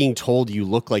being told you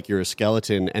look like you're a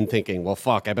skeleton and thinking, well,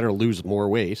 fuck, I better lose more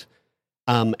weight.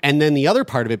 And then the other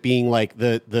part of it being like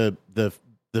the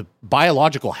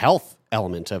biological health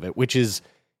element of it, which is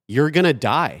you're gonna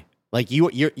die. Like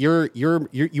you're so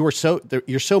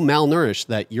malnourished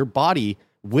that your body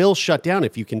will shut down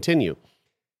if you continue.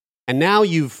 And now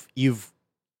with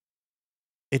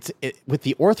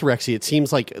the orthorexia, it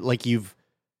seems like you've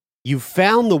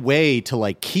found the way to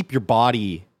like keep your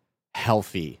body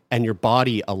healthy and your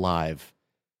body alive,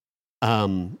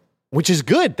 which is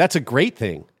good. That's a great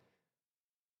thing.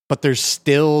 But there's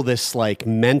still this like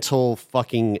mental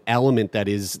fucking element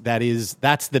that's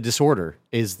the disorder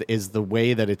is the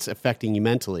way that it's affecting you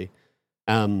mentally.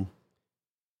 Do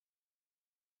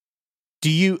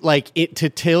you like it, to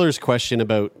Taylor's question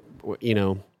about, you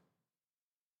know,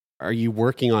 are you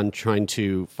working on trying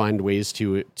to find ways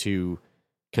to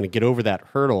kind of get over that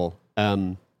hurdle?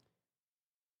 Do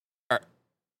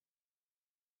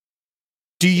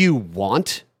you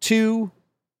want to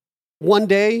one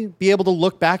day be able to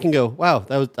look back and go, wow,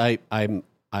 that was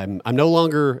I'm no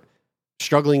longer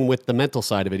struggling with the mental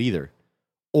side of it either,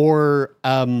 or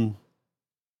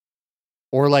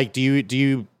like do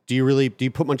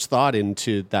you put much thought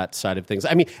into that side of things?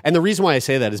 I mean, and the reason why I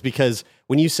say that is because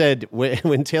when you said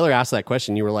when Taylor asked that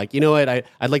question, you were like, you know what,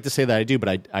 I'd like to say that I do,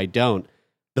 but I don't.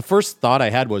 The first thought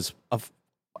I had was,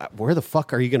 where the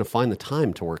fuck are you going to find the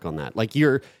time to work on that? Like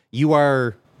you're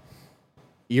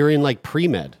in like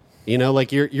pre-med. You know,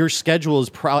 like your schedule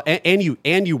is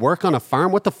and you work on a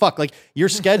farm. What the fuck? Like your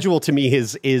schedule to me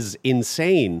is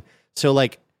insane. So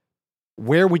like,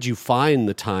 where would you find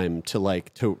the time to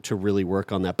like to really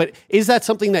work on that? But is that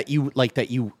something that you like,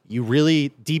 that you really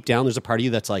deep down there's a part of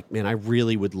you that's like, man, I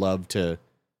really would love to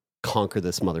conquer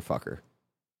this motherfucker?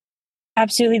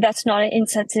 Absolutely, that's not an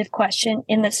insensitive question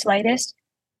in the slightest.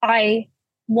 I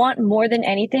want more than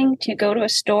anything to go to a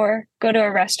store, go to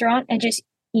a restaurant, and just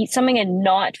eat something and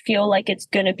not feel like it's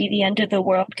going to be the end of the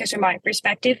world. Because from my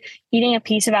perspective, eating a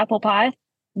piece of apple pie,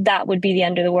 that would be the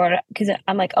end of the world. Because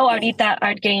I'm like, oh, I'd eat that,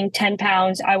 I'd gain 10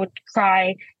 pounds, I would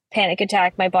cry, panic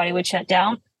attack, my body would shut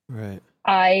down. Right.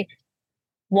 I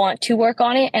want to work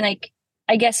on it. And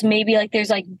I guess maybe like there's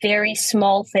like very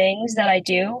small things that I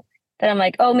do that I'm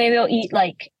like, oh, maybe I'll eat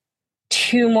like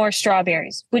 2 more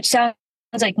strawberries, which sounds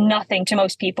like nothing to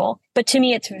most people. But to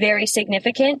me, it's very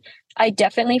significant. I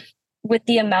definitely, with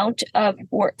the amount of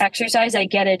exercise I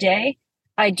get a day,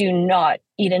 I do not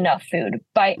eat enough food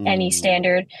by any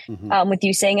standard. Mm-hmm. With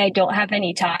you saying I don't have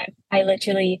any time, I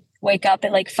literally wake up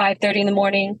at like 5:30 in the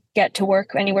morning, get to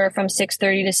work anywhere from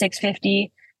 6:30 to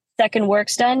 6:50. Second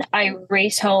work's done, I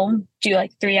race home, do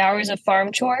like 3 hours of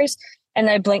farm chores, and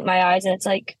then I blink my eyes and it's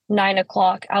like 9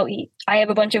 o'clock. I'll eat. I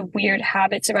have a bunch of weird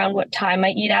habits around what time I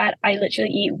eat at. I literally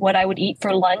eat what I would eat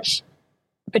for lunch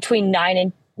between 9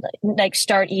 and like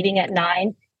start eating at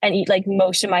 9 and eat like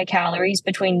most of my calories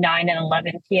between 9 and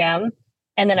 11 p.m.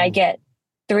 And then I get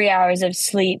 3 hours of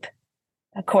sleep,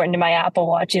 according to my Apple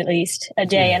Watch, at least a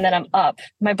day. And then I'm up.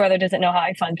 My brother doesn't know how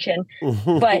I function,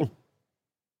 but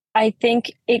I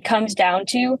think it comes down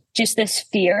to just this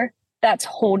fear that's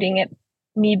holding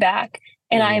me back.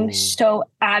 And I'm so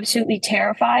absolutely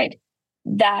terrified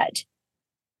that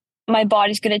my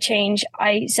body's going to change.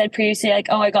 I said previously, like,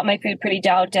 oh, I got my food pretty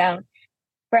dialed down.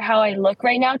 For how I look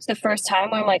right now, it's the first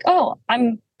time where I'm like, oh,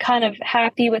 I'm kind of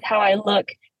happy with how I look,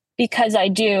 because I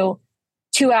do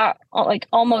 2 hours, like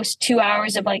almost 2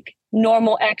 hours of like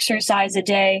normal exercise a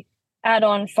day, add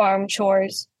on farm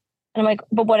chores. And I'm like,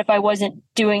 but what if I wasn't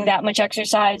doing that much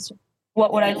exercise?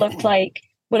 What would I look like?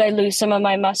 Would I lose some of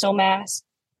my muscle mass?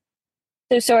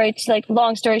 So sorry, to like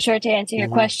long story short, to answer your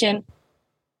question,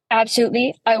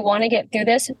 absolutely, I want to get through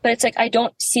this, but it's like, I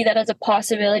don't see that as a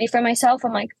possibility for myself.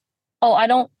 I'm like, oh, I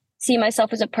don't see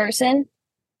myself as a person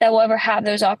that will ever have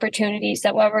those opportunities,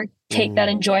 that will ever take that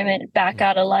enjoyment back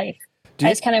out of life. I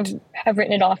just kind of have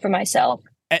written it off for myself.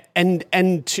 And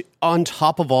on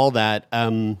top of all that,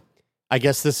 I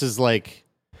guess this is like,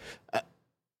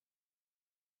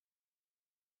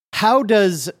 how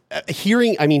does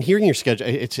hearing your schedule?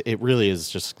 It really is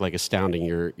just like astounding,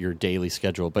 your daily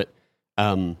schedule. But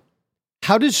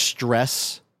how does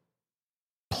stress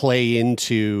play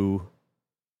into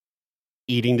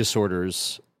eating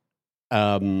disorders?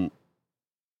 I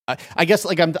guess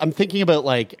like I'm thinking about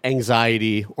like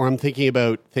anxiety, or I'm thinking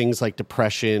about things like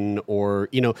depression, or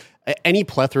any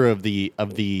plethora of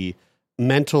the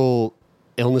mental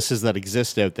illnesses that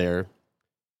exist out there,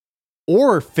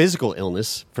 or physical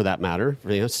illness for that matter,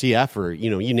 CF, or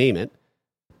you name it.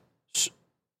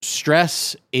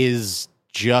 Stress is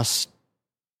just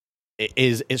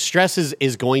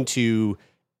going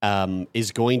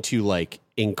to like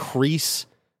increase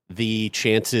the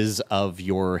chances of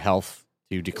your health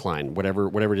to decline,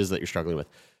 whatever it is that you're struggling with.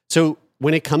 So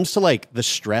when it comes to like the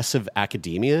stress of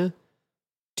academia,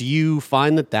 do you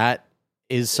find that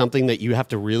is something that you have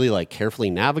to really like carefully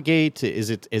navigate? Is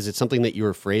it something that you're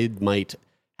afraid might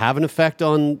have an effect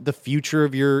on the future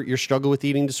of your struggle with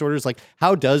eating disorders? Like,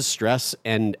 how does stress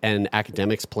and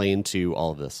academics play into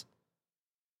all of this?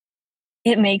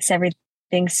 It makes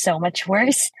everything so much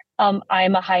worse. I'm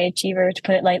a high achiever, to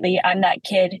put it lightly. I'm that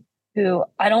kid who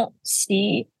I don't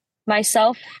see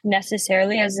myself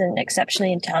necessarily as an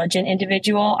exceptionally intelligent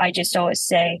individual. I just always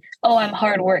say, oh, I'm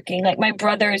hardworking. Like my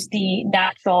brother's the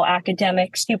natural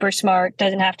academic, super smart,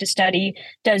 doesn't have to study,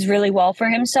 does really well for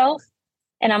himself.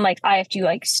 And I'm like, I have to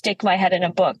like stick my head in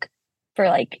a book for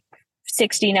like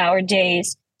 16-hour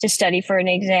days to study for an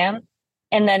exam.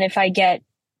 And then if I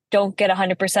don't get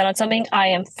 100% on something, I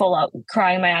am full out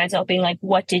crying my eyes out, being like,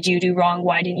 what did you do wrong?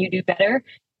 Why didn't you do better?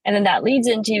 And then that leads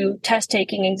into test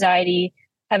taking anxiety,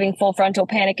 having full frontal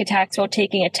panic attacks while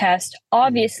taking a test,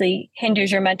 obviously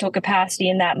hinders your mental capacity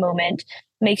in that moment,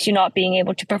 makes you not being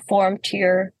able to perform to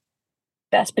your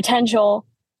best potential.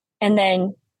 And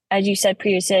then, as you said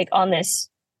previously, like on this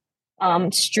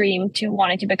stream to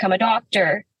wanting to become a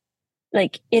doctor,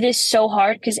 like it is so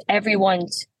hard because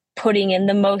everyone's putting in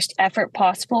the most effort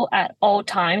possible at all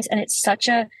times. And it's such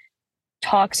a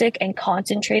toxic and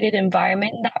concentrated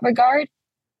environment in that regard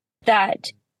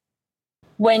that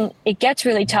when it gets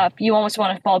really tough, you almost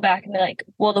want to fall back and be like,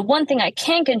 well, the one thing I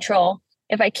can control,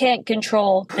 if I can't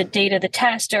control the date of the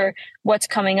test or what's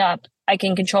coming up, I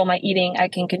can control my eating. I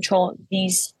can control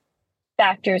these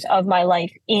factors of my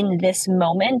life in this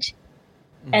moment.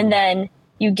 Mm-hmm. And then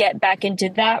you get back into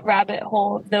that rabbit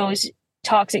hole, those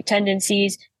toxic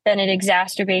tendencies, then it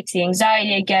exacerbates the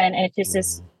anxiety again. And it's just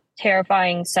this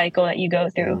terrifying cycle that you go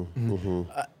through.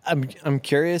 Mm-hmm. I'm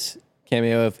curious,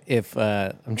 Cameo, if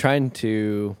I'm trying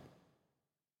to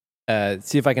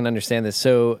see if I can understand this.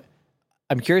 So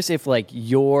I'm curious if like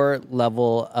your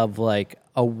level of like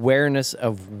awareness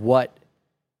of what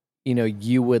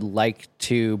you would like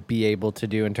to be able to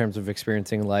do in terms of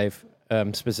experiencing life,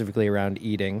 specifically around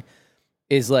eating,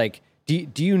 is like, do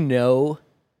you know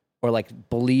or like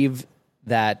believe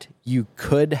that you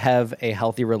could have a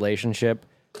healthy relationship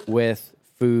with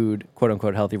food, quote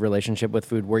unquote healthy relationship with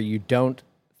food, where you don't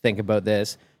think about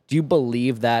this? Do you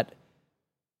believe that,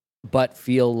 but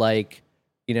feel like,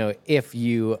 if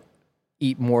you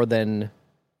eat more than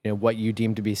what you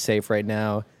deem to be safe right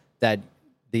now, that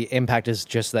the impact is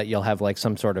just that you'll have like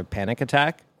some sort of panic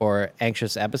attack or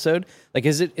anxious episode? Like,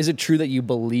 is it true that you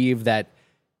believe that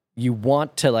you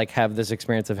want to like have this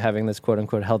experience of having this quote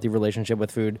unquote healthy relationship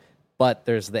with food, but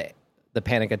there's the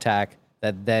panic attack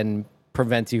that then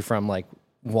prevents you from like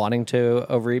wanting to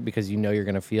overeat because you're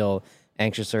going to feel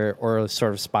anxious or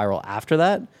sort of spiral after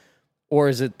that? Or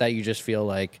is it that you just feel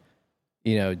like,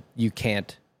 you'll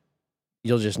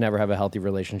just never have a healthy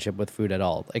relationship with food at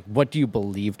all? Like, what do you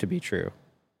believe to be true?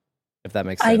 If that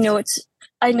makes sense.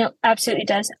 I know, absolutely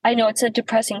does. I know it's a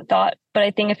depressing thought, but I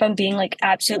think if I'm being like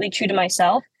absolutely true to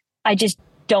myself, I just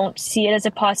don't see it as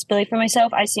a possibility for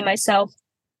myself. I see myself,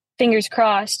 fingers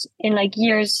crossed, in like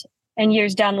years and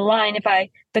years down the line, if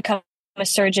I become a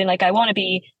surgeon like I want to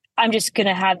be, I'm just going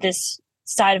to have this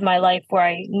side of my life where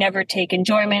I never take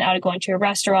enjoyment out of going to a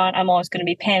restaurant. I'm always going to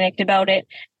be panicked about it,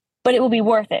 but it will be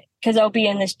worth it because I'll be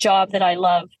in this job that I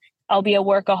love. I'll be a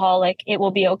workaholic. It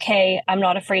will be okay. I'm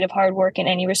not afraid of hard work in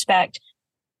any respect,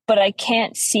 but I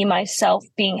can't see myself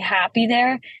being happy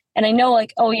there. And I know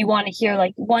like, oh, you want to hear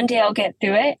like one day I'll get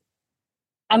through it.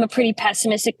 I'm a pretty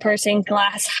pessimistic person,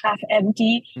 glass half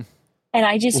empty. And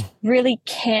I just really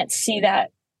can't see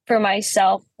that for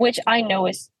myself, which I know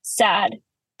is sad,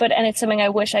 and it's something I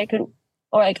wish I could,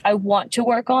 or like I want to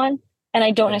work on. and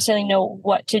I don't necessarily know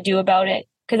what to do about it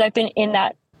because I've been in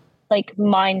that like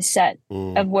mindset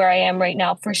of where I am right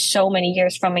now for so many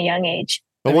years from a young age.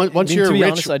 But once you're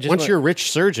a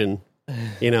rich surgeon,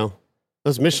 you know,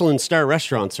 those Michelin star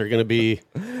restaurants are going to be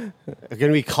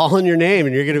calling your name,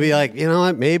 and you're going to be like, you know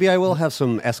what? Maybe I will have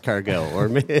some escargot, or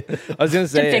I was going to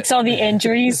say to fix all the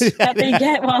injuries that they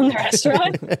get while in the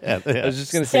restaurant. I was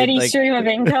just going to say steady stream of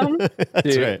income.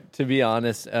 That's right. To be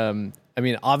honest, I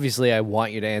mean, obviously, I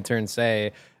want you to answer and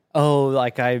say, "Oh,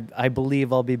 like I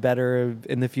believe I'll be better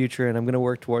in the future, and I'm going to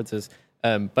work towards this."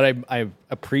 But I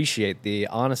appreciate the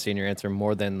honesty in your answer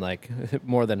more than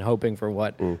hoping for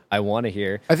what I want to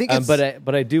hear. I think,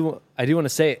 but I do want to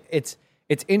say it's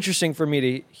interesting for me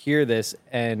to hear this,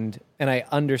 and I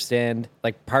understand.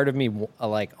 Like, part of me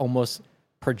like almost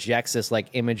projects this like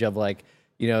image of like,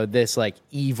 you know, this like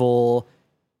evil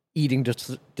eating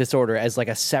disorder as like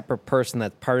a separate person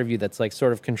that's part of you that's like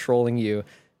sort of controlling you,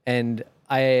 and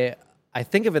I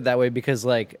think of it that way because,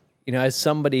 like, you know, as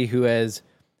somebody who has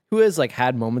like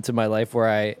had moments in my life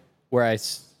where I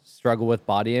struggle with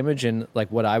body image and like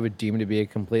what I would deem to be a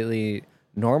completely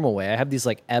normal way. I have these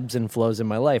like ebbs and flows in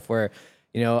my life where,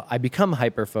 you know, I become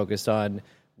hyper focused on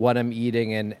what I'm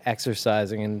eating and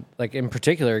exercising, and like in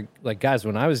particular, like, guys,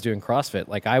 when I was doing CrossFit,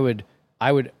 like I would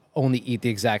only eat the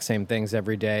exact same things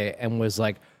every day and was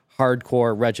like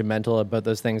hardcore regimental about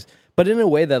those things, but in a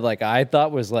way that like I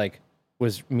thought was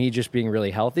me just being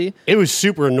really healthy. It was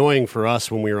super annoying for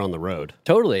us when we were on the road.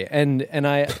 Totally. And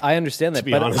I understand that,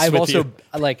 but I've also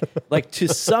like to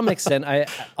some extent, I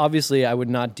would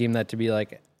not deem that to be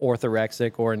like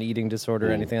orthorexic or an eating disorder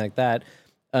or anything like that.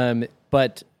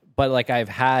 But like I've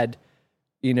had,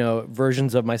 you know,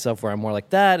 versions of myself where I'm more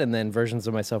like that, and then versions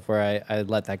of myself where I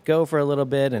let that go for a little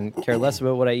bit and care less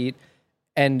about what I eat.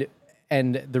 And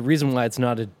the reason why it's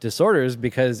not a disorder is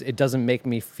because it doesn't make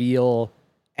me feel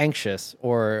anxious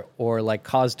or like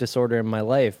cause disorder in my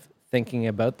life thinking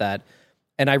about that.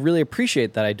 And I really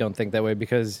appreciate that I don't think that way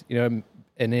because, you know,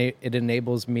 it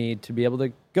enables me to be able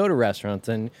to go to restaurants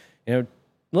and, you know,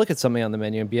 look at something on the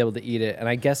menu and be able to eat it. And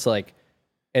I guess like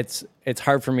it's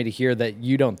hard for me to hear that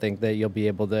you don't think that you'll be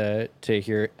able to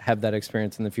have that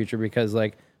experience in the future, because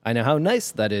like I know how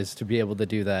nice that is to be able to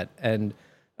do that. And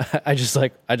I just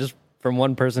from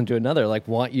one person to another, like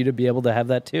want you to be able to have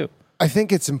that too. I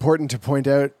think it's important to point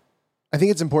out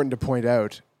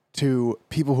to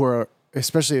people who are,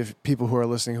 especially if people who are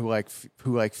listening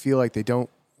who feel like they don't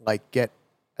like get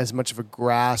as much of a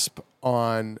grasp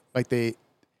on, like they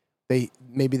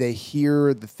maybe they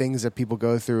hear the things that people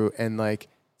go through, and like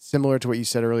similar to what you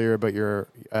said earlier about your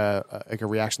like a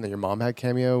reaction that your mom had,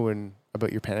 Cameo, and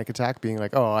about your panic attack being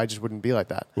like, oh, I just wouldn't be like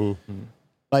that. Mm-hmm.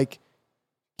 Like,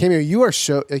 Cameo, you are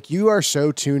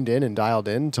so tuned in and dialed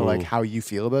in to like how you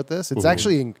feel about this. It's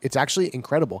actually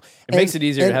incredible. It makes it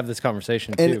easier to have this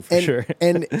conversation too, for sure.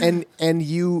 and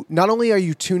you, not only are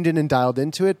you tuned in and dialed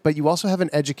into it, but you also have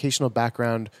an educational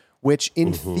background, which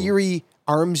in theory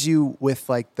arms you with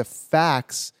like the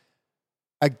facts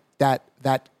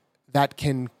that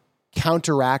can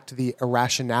counteract the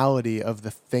irrationality of the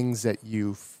things that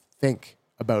you think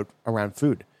about around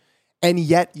food, and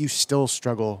yet you still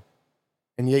struggle.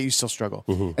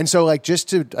 And so like, just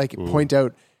to like point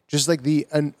out just like the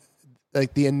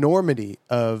enormity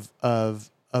of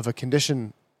a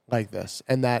condition like this,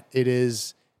 and that it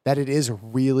is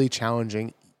really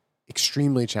challenging,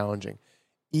 extremely challenging,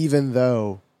 even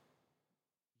though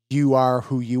you are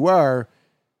who you are,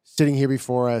 sitting here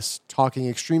before us, talking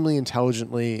extremely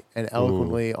intelligently and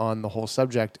eloquently on the whole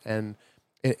subject, and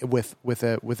with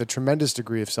a tremendous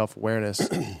degree of self-awareness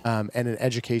and an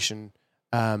education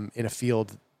in a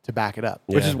field to back it up.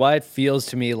 Which is why it feels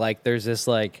to me like there's this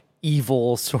like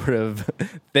evil sort of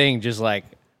thing just like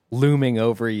looming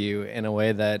over you in a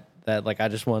way that like I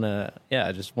just want it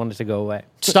to go away.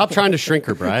 Stop trying to shrink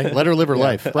her, Bri. Let her live her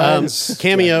life.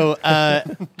 Cameo,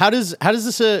 how does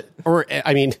this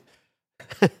I mean,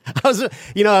 I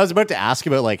was about to ask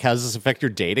about like, how does this affect your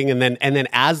dating? And then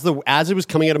as it was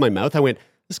coming out of my mouth, I went,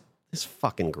 this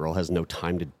fucking girl has no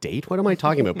time to date. What am I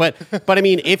talking about? But I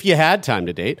mean, if you had time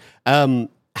to date,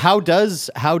 how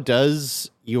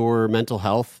does your mental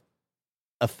health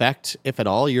affect, if at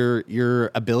all,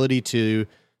 your ability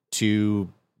to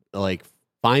like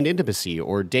find intimacy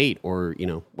or date or, you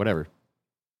know, whatever?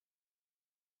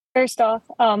 First off,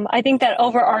 I think that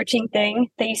overarching thing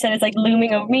that you said is like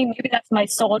looming over me. Maybe that's my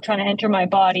soul trying to enter my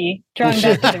body, drawing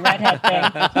back to the redhead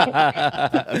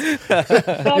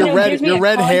thing. Your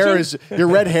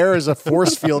red hair is a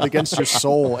force field against your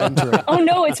soul entering. Oh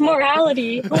no, it's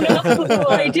morality. Oh no, what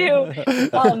will I do?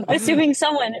 Assuming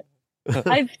someone.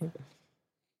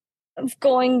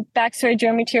 going back, sorry,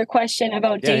 Jeremy, to your question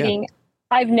about dating,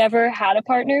 I've never had a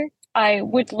partner. I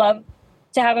would love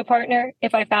to have a partner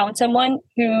if I found someone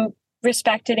who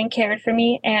respected and cared for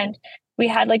me and we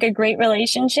had like a great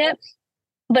relationship.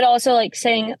 But also like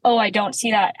saying, oh, I don't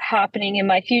see that happening in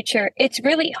my future. It's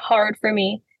really hard for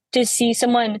me to see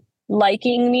someone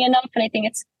liking me enough. And I think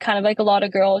it's kind of like a lot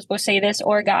of girls will say this,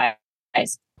 or guys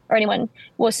or anyone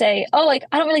will say, oh, like,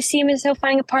 I don't really see myself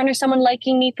finding a partner, someone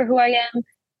liking me for who I am.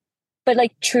 But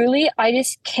like, truly, I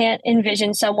just can't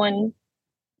envision someone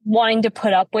wanting to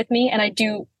put up with me. And I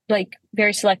do like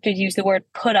very selective use the word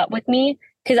put up with me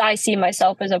because I see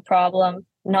myself as a problem.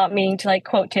 Not meaning to like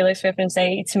quote Taylor Swift and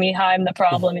say, it's me, hi, I'm the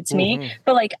problem, it's me.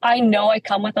 But like, I know I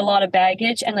come with a lot of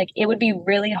baggage and like, it would be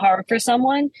really hard for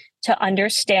someone to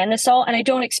understand this all. And I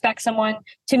don't expect someone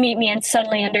to meet me and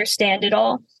suddenly understand it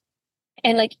all.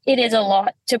 And like, it is a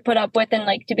lot to put up with and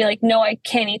like, to be like, no, I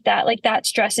can't eat that. Like that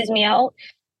stresses me out.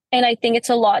 And I think it's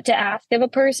a lot to ask of a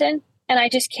person. And I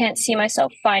just can't see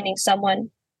myself finding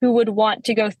someone who would want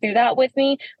to go through that with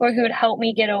me or who would help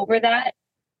me get over that.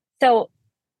 So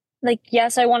like,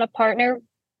 yes, I want a partner,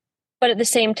 but at the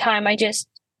same time, it's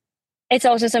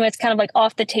also something that's kind of like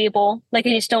off the table. Like, I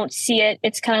just don't see it.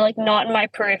 It's kind of like not in my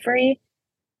periphery.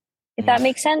 If that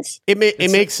makes sense. It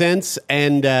makes sense.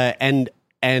 And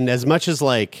as much as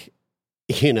like,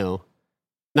 you know,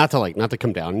 not to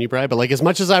come down on you, Brian, but like as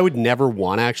much as I would never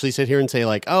want to actually sit here and say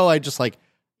like, oh, I just like,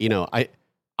 you know,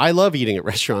 I love eating at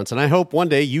restaurants and I hope one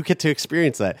day you get to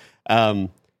experience that. I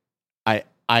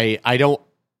don't,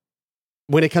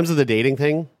 when it comes to the dating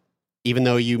thing, even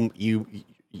though you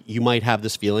might have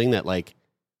this feeling that like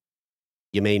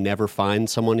you may never find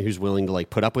someone who's willing to like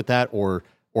put up with that or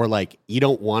like you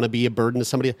don't want to be a burden to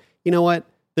somebody. You know what?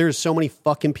 There's so many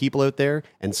fucking people out there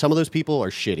and some of those people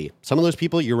are shitty. Some of those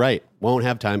people, you're right, won't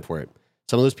have time for it.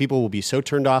 Some of those people will be so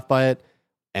turned off by it.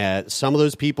 Some of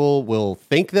those people will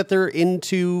think that they're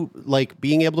into like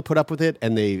being able to put up with it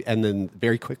and then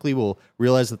very quickly will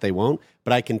realize that they won't.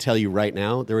 But I can tell you right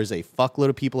now, there is a fuckload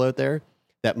of people out there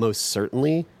that most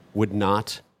certainly would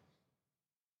not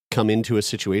come into a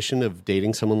situation of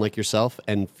dating someone like yourself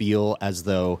and feel as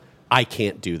though I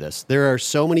can't do this. There are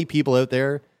so many people out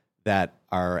there that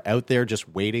are out there just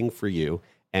waiting for you.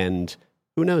 And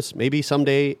who knows, maybe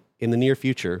someday in the near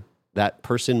future, that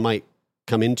person might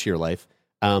come into your life.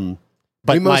 But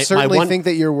we most certainly think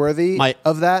that you're worthy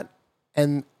of that.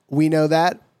 And we know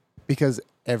that because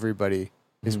everybody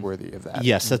is worthy of that.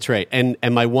 Yes, that's right. And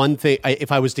my one thing,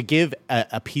 if I was to give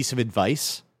a piece of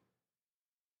advice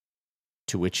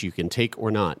to which you can take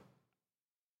or not,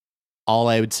 all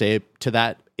I would say to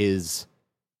that is,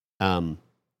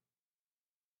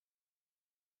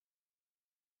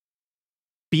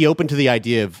 be open to the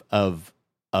idea of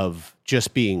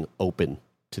just being open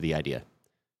to the idea.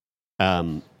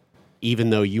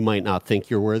 Even though you might not think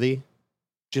you're worthy,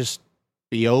 just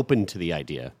be open to the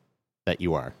idea that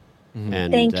you are. Mm-hmm.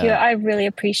 And thank you. I really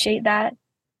appreciate that.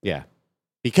 Yeah.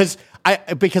 Because I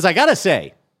gotta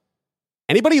say,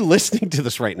 anybody listening to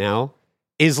this right now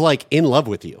is like in love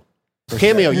with you.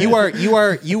 Cameo, you are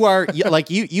like you are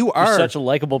You're such a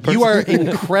likable person. You are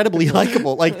incredibly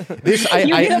likable. Like this,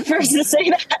 You'd be the first to say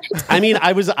that. I mean,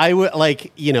 I would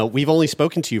like, you know, we've only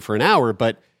spoken to you for an hour,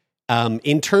 but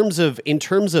in terms of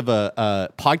a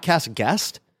podcast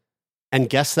guest and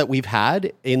guests that we've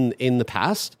had in the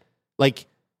past, like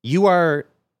you are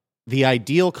the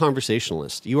ideal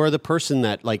conversationalist. You are the person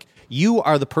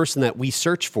that we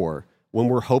search for when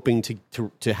we're hoping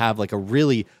to have like a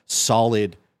really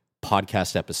solid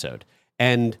podcast episode.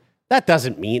 And that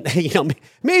doesn't mean, you know,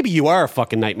 maybe you are a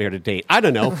fucking nightmare to date. I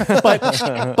don't know.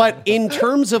 But in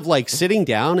terms of like sitting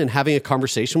down and having a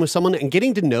conversation with someone and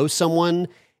getting to know someone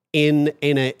in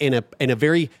a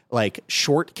very like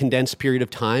short condensed period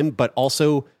of time, but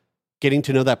also getting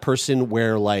to know that person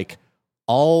where like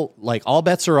all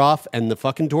bets are off and the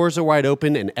fucking doors are wide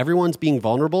open and everyone's being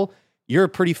vulnerable, you're a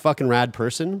pretty fucking rad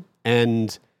person.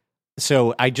 And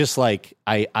so I just like,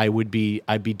 I'd be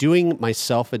doing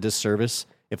myself a disservice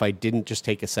if I didn't just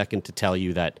take a second to tell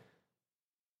you that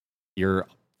you're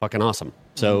fucking awesome.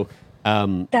 So,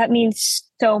 that means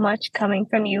so much coming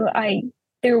from you.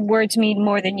 Their words mean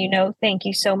more than you know. Thank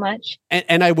you so much.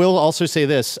 And I will also say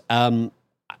this. I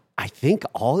think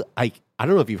I don't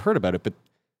know if you've heard about it, but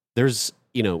there's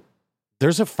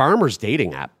a farmers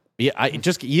dating app. Yeah,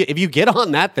 if you get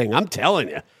on that thing, I'm telling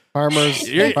you. Farmers,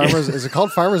 is it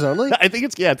called Farmers Only? I think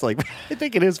I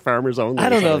think it is Farmers Only. I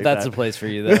don't know if that's a place for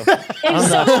you, though. If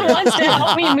someone wants to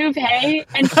help me move hay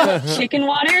and put chicken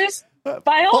waters,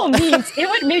 by all means, it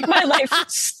would make my life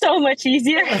so much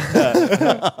easier.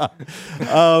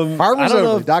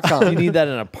 FarmersOnly.com. You need that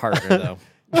in a partner, though.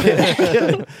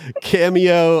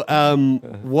 Cameo.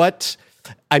 What?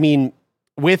 I mean,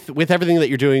 with everything that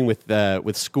you're doing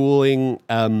with schooling,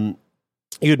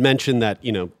 you had mentioned that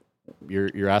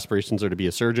your aspirations are to be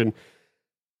a surgeon.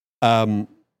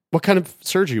 What kind of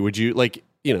surgery would you like?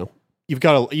 You've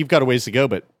got a ways to go,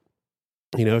 but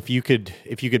if you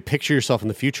could picture yourself in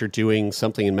the future doing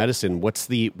something in medicine, what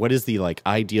is the like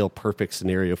ideal perfect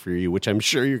scenario for you, which I'm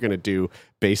sure you're going to do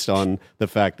based on the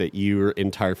fact that your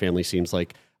entire family seems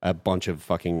like a bunch of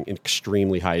fucking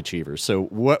extremely high achievers. So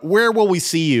where will we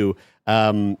see you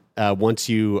once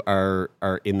you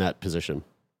are in that position?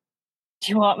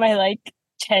 Do you want my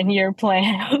 10-year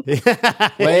plan? Lay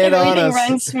it on Everything us.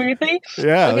 runs smoothly.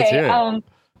 Yeah, let's hear it.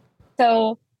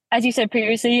 So as you said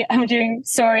previously, I'm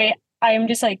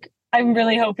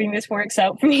really hoping this works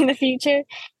out for me in the future.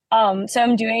 So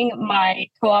I'm doing my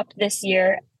co-op this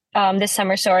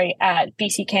summer, at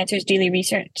BC Cancer's Dealey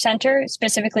Research Center,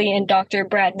 specifically in Dr.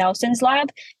 Brad Nelson's lab.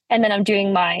 And then I'm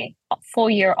doing my full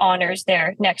year honors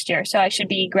there next year. So I should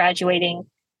be graduating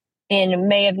in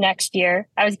May of next year.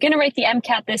 I was going to write the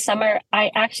MCAT this summer. I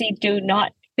actually do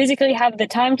not physically have the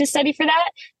time to study for that.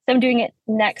 So I'm doing it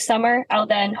next summer. I'll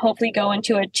then hopefully go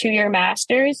into a 2-year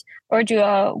master's or do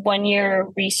a 1-year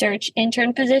research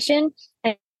intern position.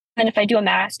 And if I do a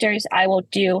master's, I will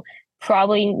do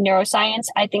probably neuroscience.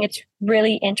 I think it's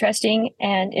really interesting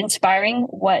and inspiring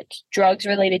what drugs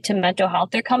related to mental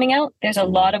health are coming out. There's a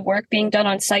lot of work being done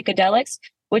on psychedelics,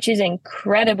 which is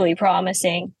incredibly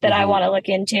promising that I want to look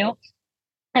into.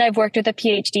 And I've worked with a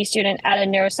PhD student at a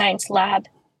neuroscience lab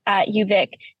at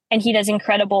UVic, and he does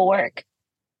incredible work.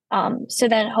 So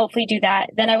then hopefully do that.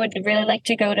 Then I would really like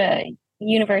to go to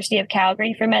University of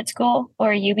Calgary for med school, or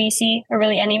UBC, or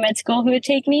really any med school who would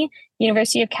take me.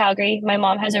 University of Calgary. My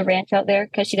mom has a ranch out there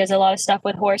because she does a lot of stuff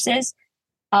with horses.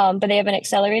 But they have an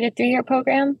accelerated 3-year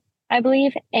program, I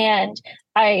believe. And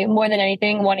I, more than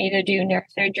anything, want to either do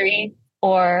neurosurgery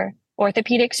or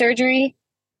orthopedic surgery.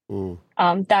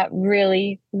 That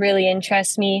really, really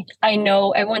interests me. I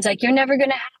know everyone's like, you're never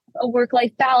going to have a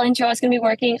work-life balance. You're always going to be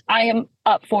working. I am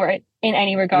up for it in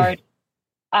any regard.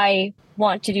 I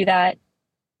want to do that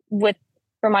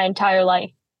for my entire life.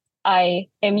 I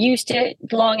am used to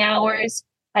long hours.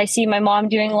 I see my mom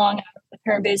doing long hours with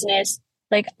her business.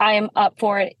 I am up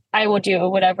for it. I will do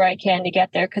whatever I can to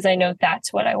get there because I know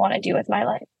that's what I want to do with my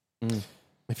life.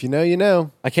 If you know, you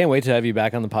know. I can't wait to have you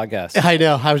back on the podcast. I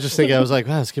know. I was just thinking, I was like,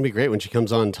 wow, it's going to be great when she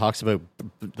comes on and talks about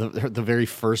the very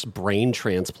first brain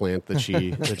transplant that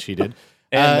she did.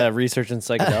 And research in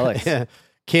psychedelics. Yeah.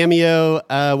 Cameo,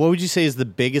 what would you say is the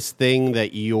biggest thing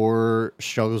that your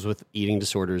struggles with eating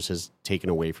disorders has taken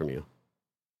away from you?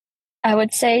 I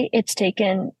would say it's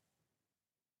taken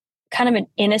kind of an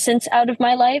innocence out of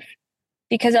my life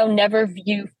because I'll never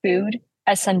view food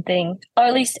as something, or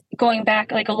at least going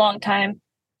back a long time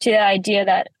to the idea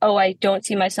that, I don't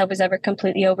see myself as ever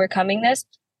completely overcoming this.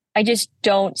 I just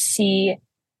don't see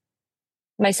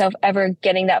myself ever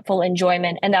getting that full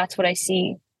enjoyment. And that's what I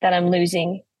see that I'm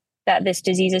losing, that this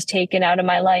disease has taken out of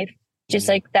my life. Just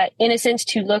that innocence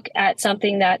to look at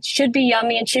something that should be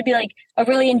yummy and should be a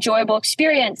really enjoyable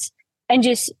experience, and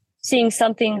just seeing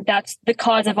something that's the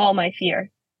cause of all my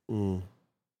fear. What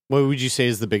would you say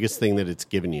is the biggest thing that it's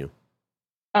given you?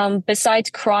 Besides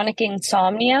chronic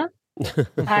insomnia,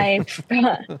 I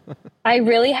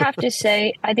really have to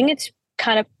say, I think it's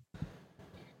kind of,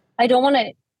 I don't want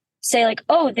to say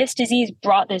this disease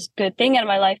brought this good thing out of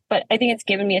my life, but I think it's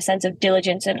given me a sense of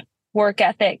diligence and work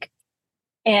ethic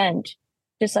and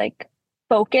just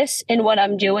focus in what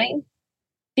I'm doing,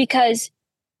 because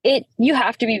you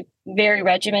have to be very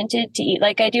regimented to eat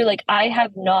like I do. I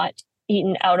have not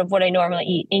eaten out of what I normally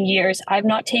eat in years. I've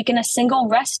not taken a single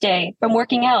rest day from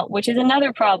working out, which is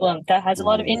another problem that has a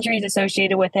lot of injuries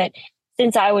associated with it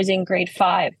since I was in grade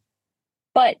 5.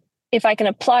 But if I can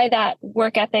apply that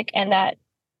work ethic and that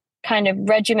kind of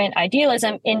regiment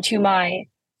idealism into my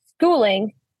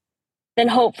schooling, then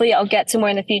hopefully I'll get somewhere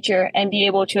in the future and be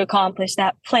able to accomplish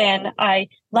that plan I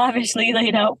lavishly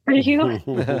laid out for you.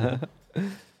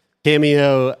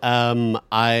 Cameo,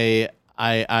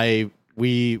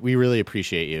 we really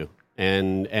appreciate you,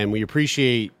 and we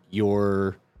appreciate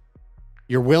your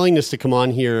willingness to come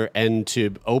on here and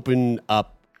to open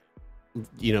up.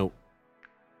 You're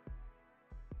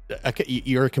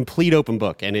a complete open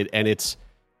book, and it's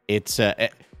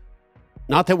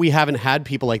not that we haven't had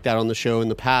people like that on the show in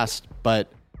the past, but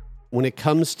when it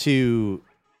comes to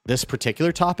this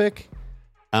particular topic,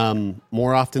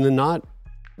 more often than not,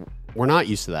 we're not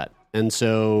used to that. And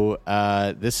so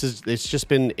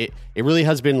it really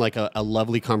has been a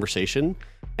lovely conversation,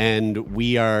 and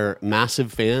we are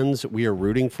massive fans. We are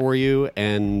rooting for you,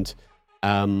 and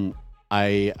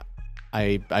I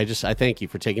thank you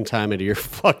for taking time out of your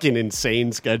fucking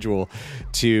insane schedule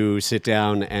to sit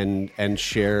down and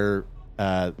share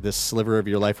this sliver of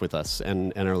your life with us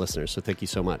and our listeners. So thank you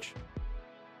so much.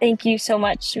 Thank you so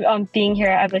much being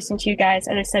here. I've listened to you guys,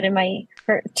 as I said in my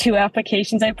 2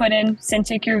 applications I put in since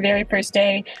your very first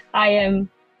day. I am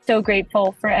so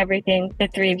grateful for everything the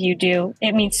 3 of you do.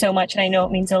 It means so much, and I know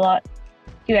it means a lot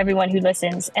to everyone who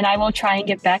listens. And I will try and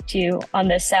get back to you on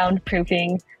the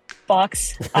soundproofing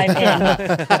box I'm in.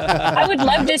 I would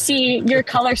love to see your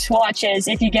color swatches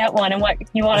if you get one and what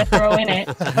you want to throw in it.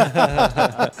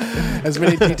 As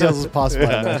many details as possible.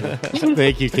 I imagine.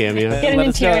 Thank you, Cameo. Get an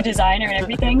interior designer and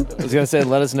everything. I was going to say,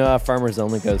 let us know how Farmers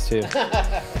Only goes too.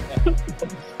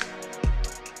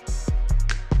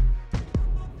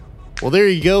 Well, there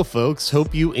you go, folks.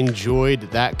 Hope you enjoyed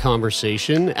that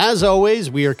conversation. As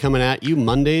always, we are coming at you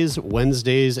Mondays,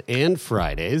 Wednesdays, and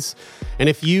Fridays. And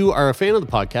if you are a fan of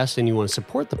the podcast and you want to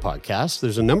support the podcast,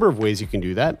 there's a number of ways you can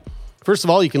do that. First of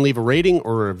all, you can leave a rating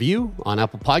or a review on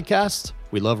Apple Podcasts.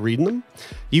 We love reading them.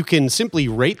 You can simply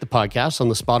rate the podcast on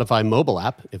the Spotify mobile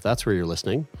app, if that's where you're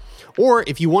listening. Or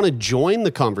if you want to join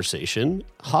the conversation,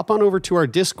 hop on over to our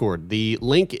Discord. The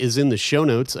link is in the show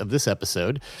notes of this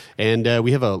episode. And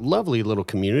we have a lovely little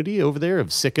community over there of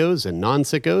sickos and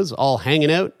non-sickos all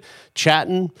hanging out,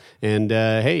 chatting. And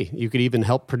hey, you could even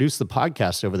help produce the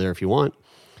podcast over there if you want.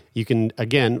 You can,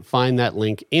 again, find that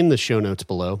link in the show notes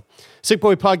below. Sick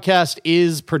Boy Podcast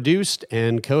is produced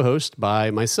and co-hosted by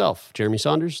myself, Jeremy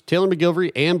Saunders, Taylor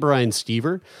McGilvery, and Brian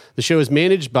Stever. The show is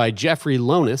managed by Jeffrey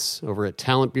Lonis over at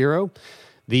Talent Bureau.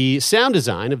 The sound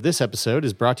design of this episode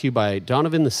is brought to you by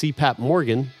Donovan the CPAP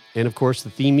Morgan. And, of course, the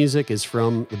theme music is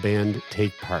from the band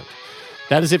Take Part.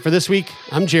 That is it for this week.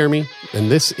 I'm Jeremy,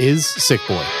 and this is Sick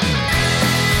Boy.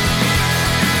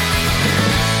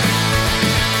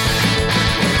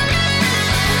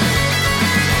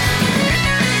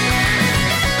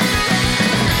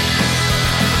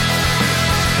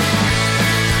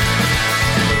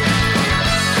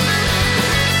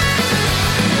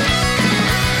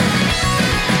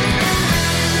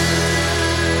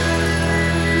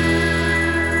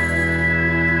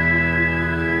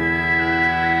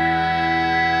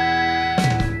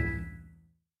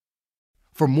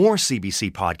 For more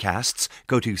CBC podcasts,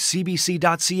 go to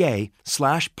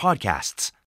cbc.ca/podcasts.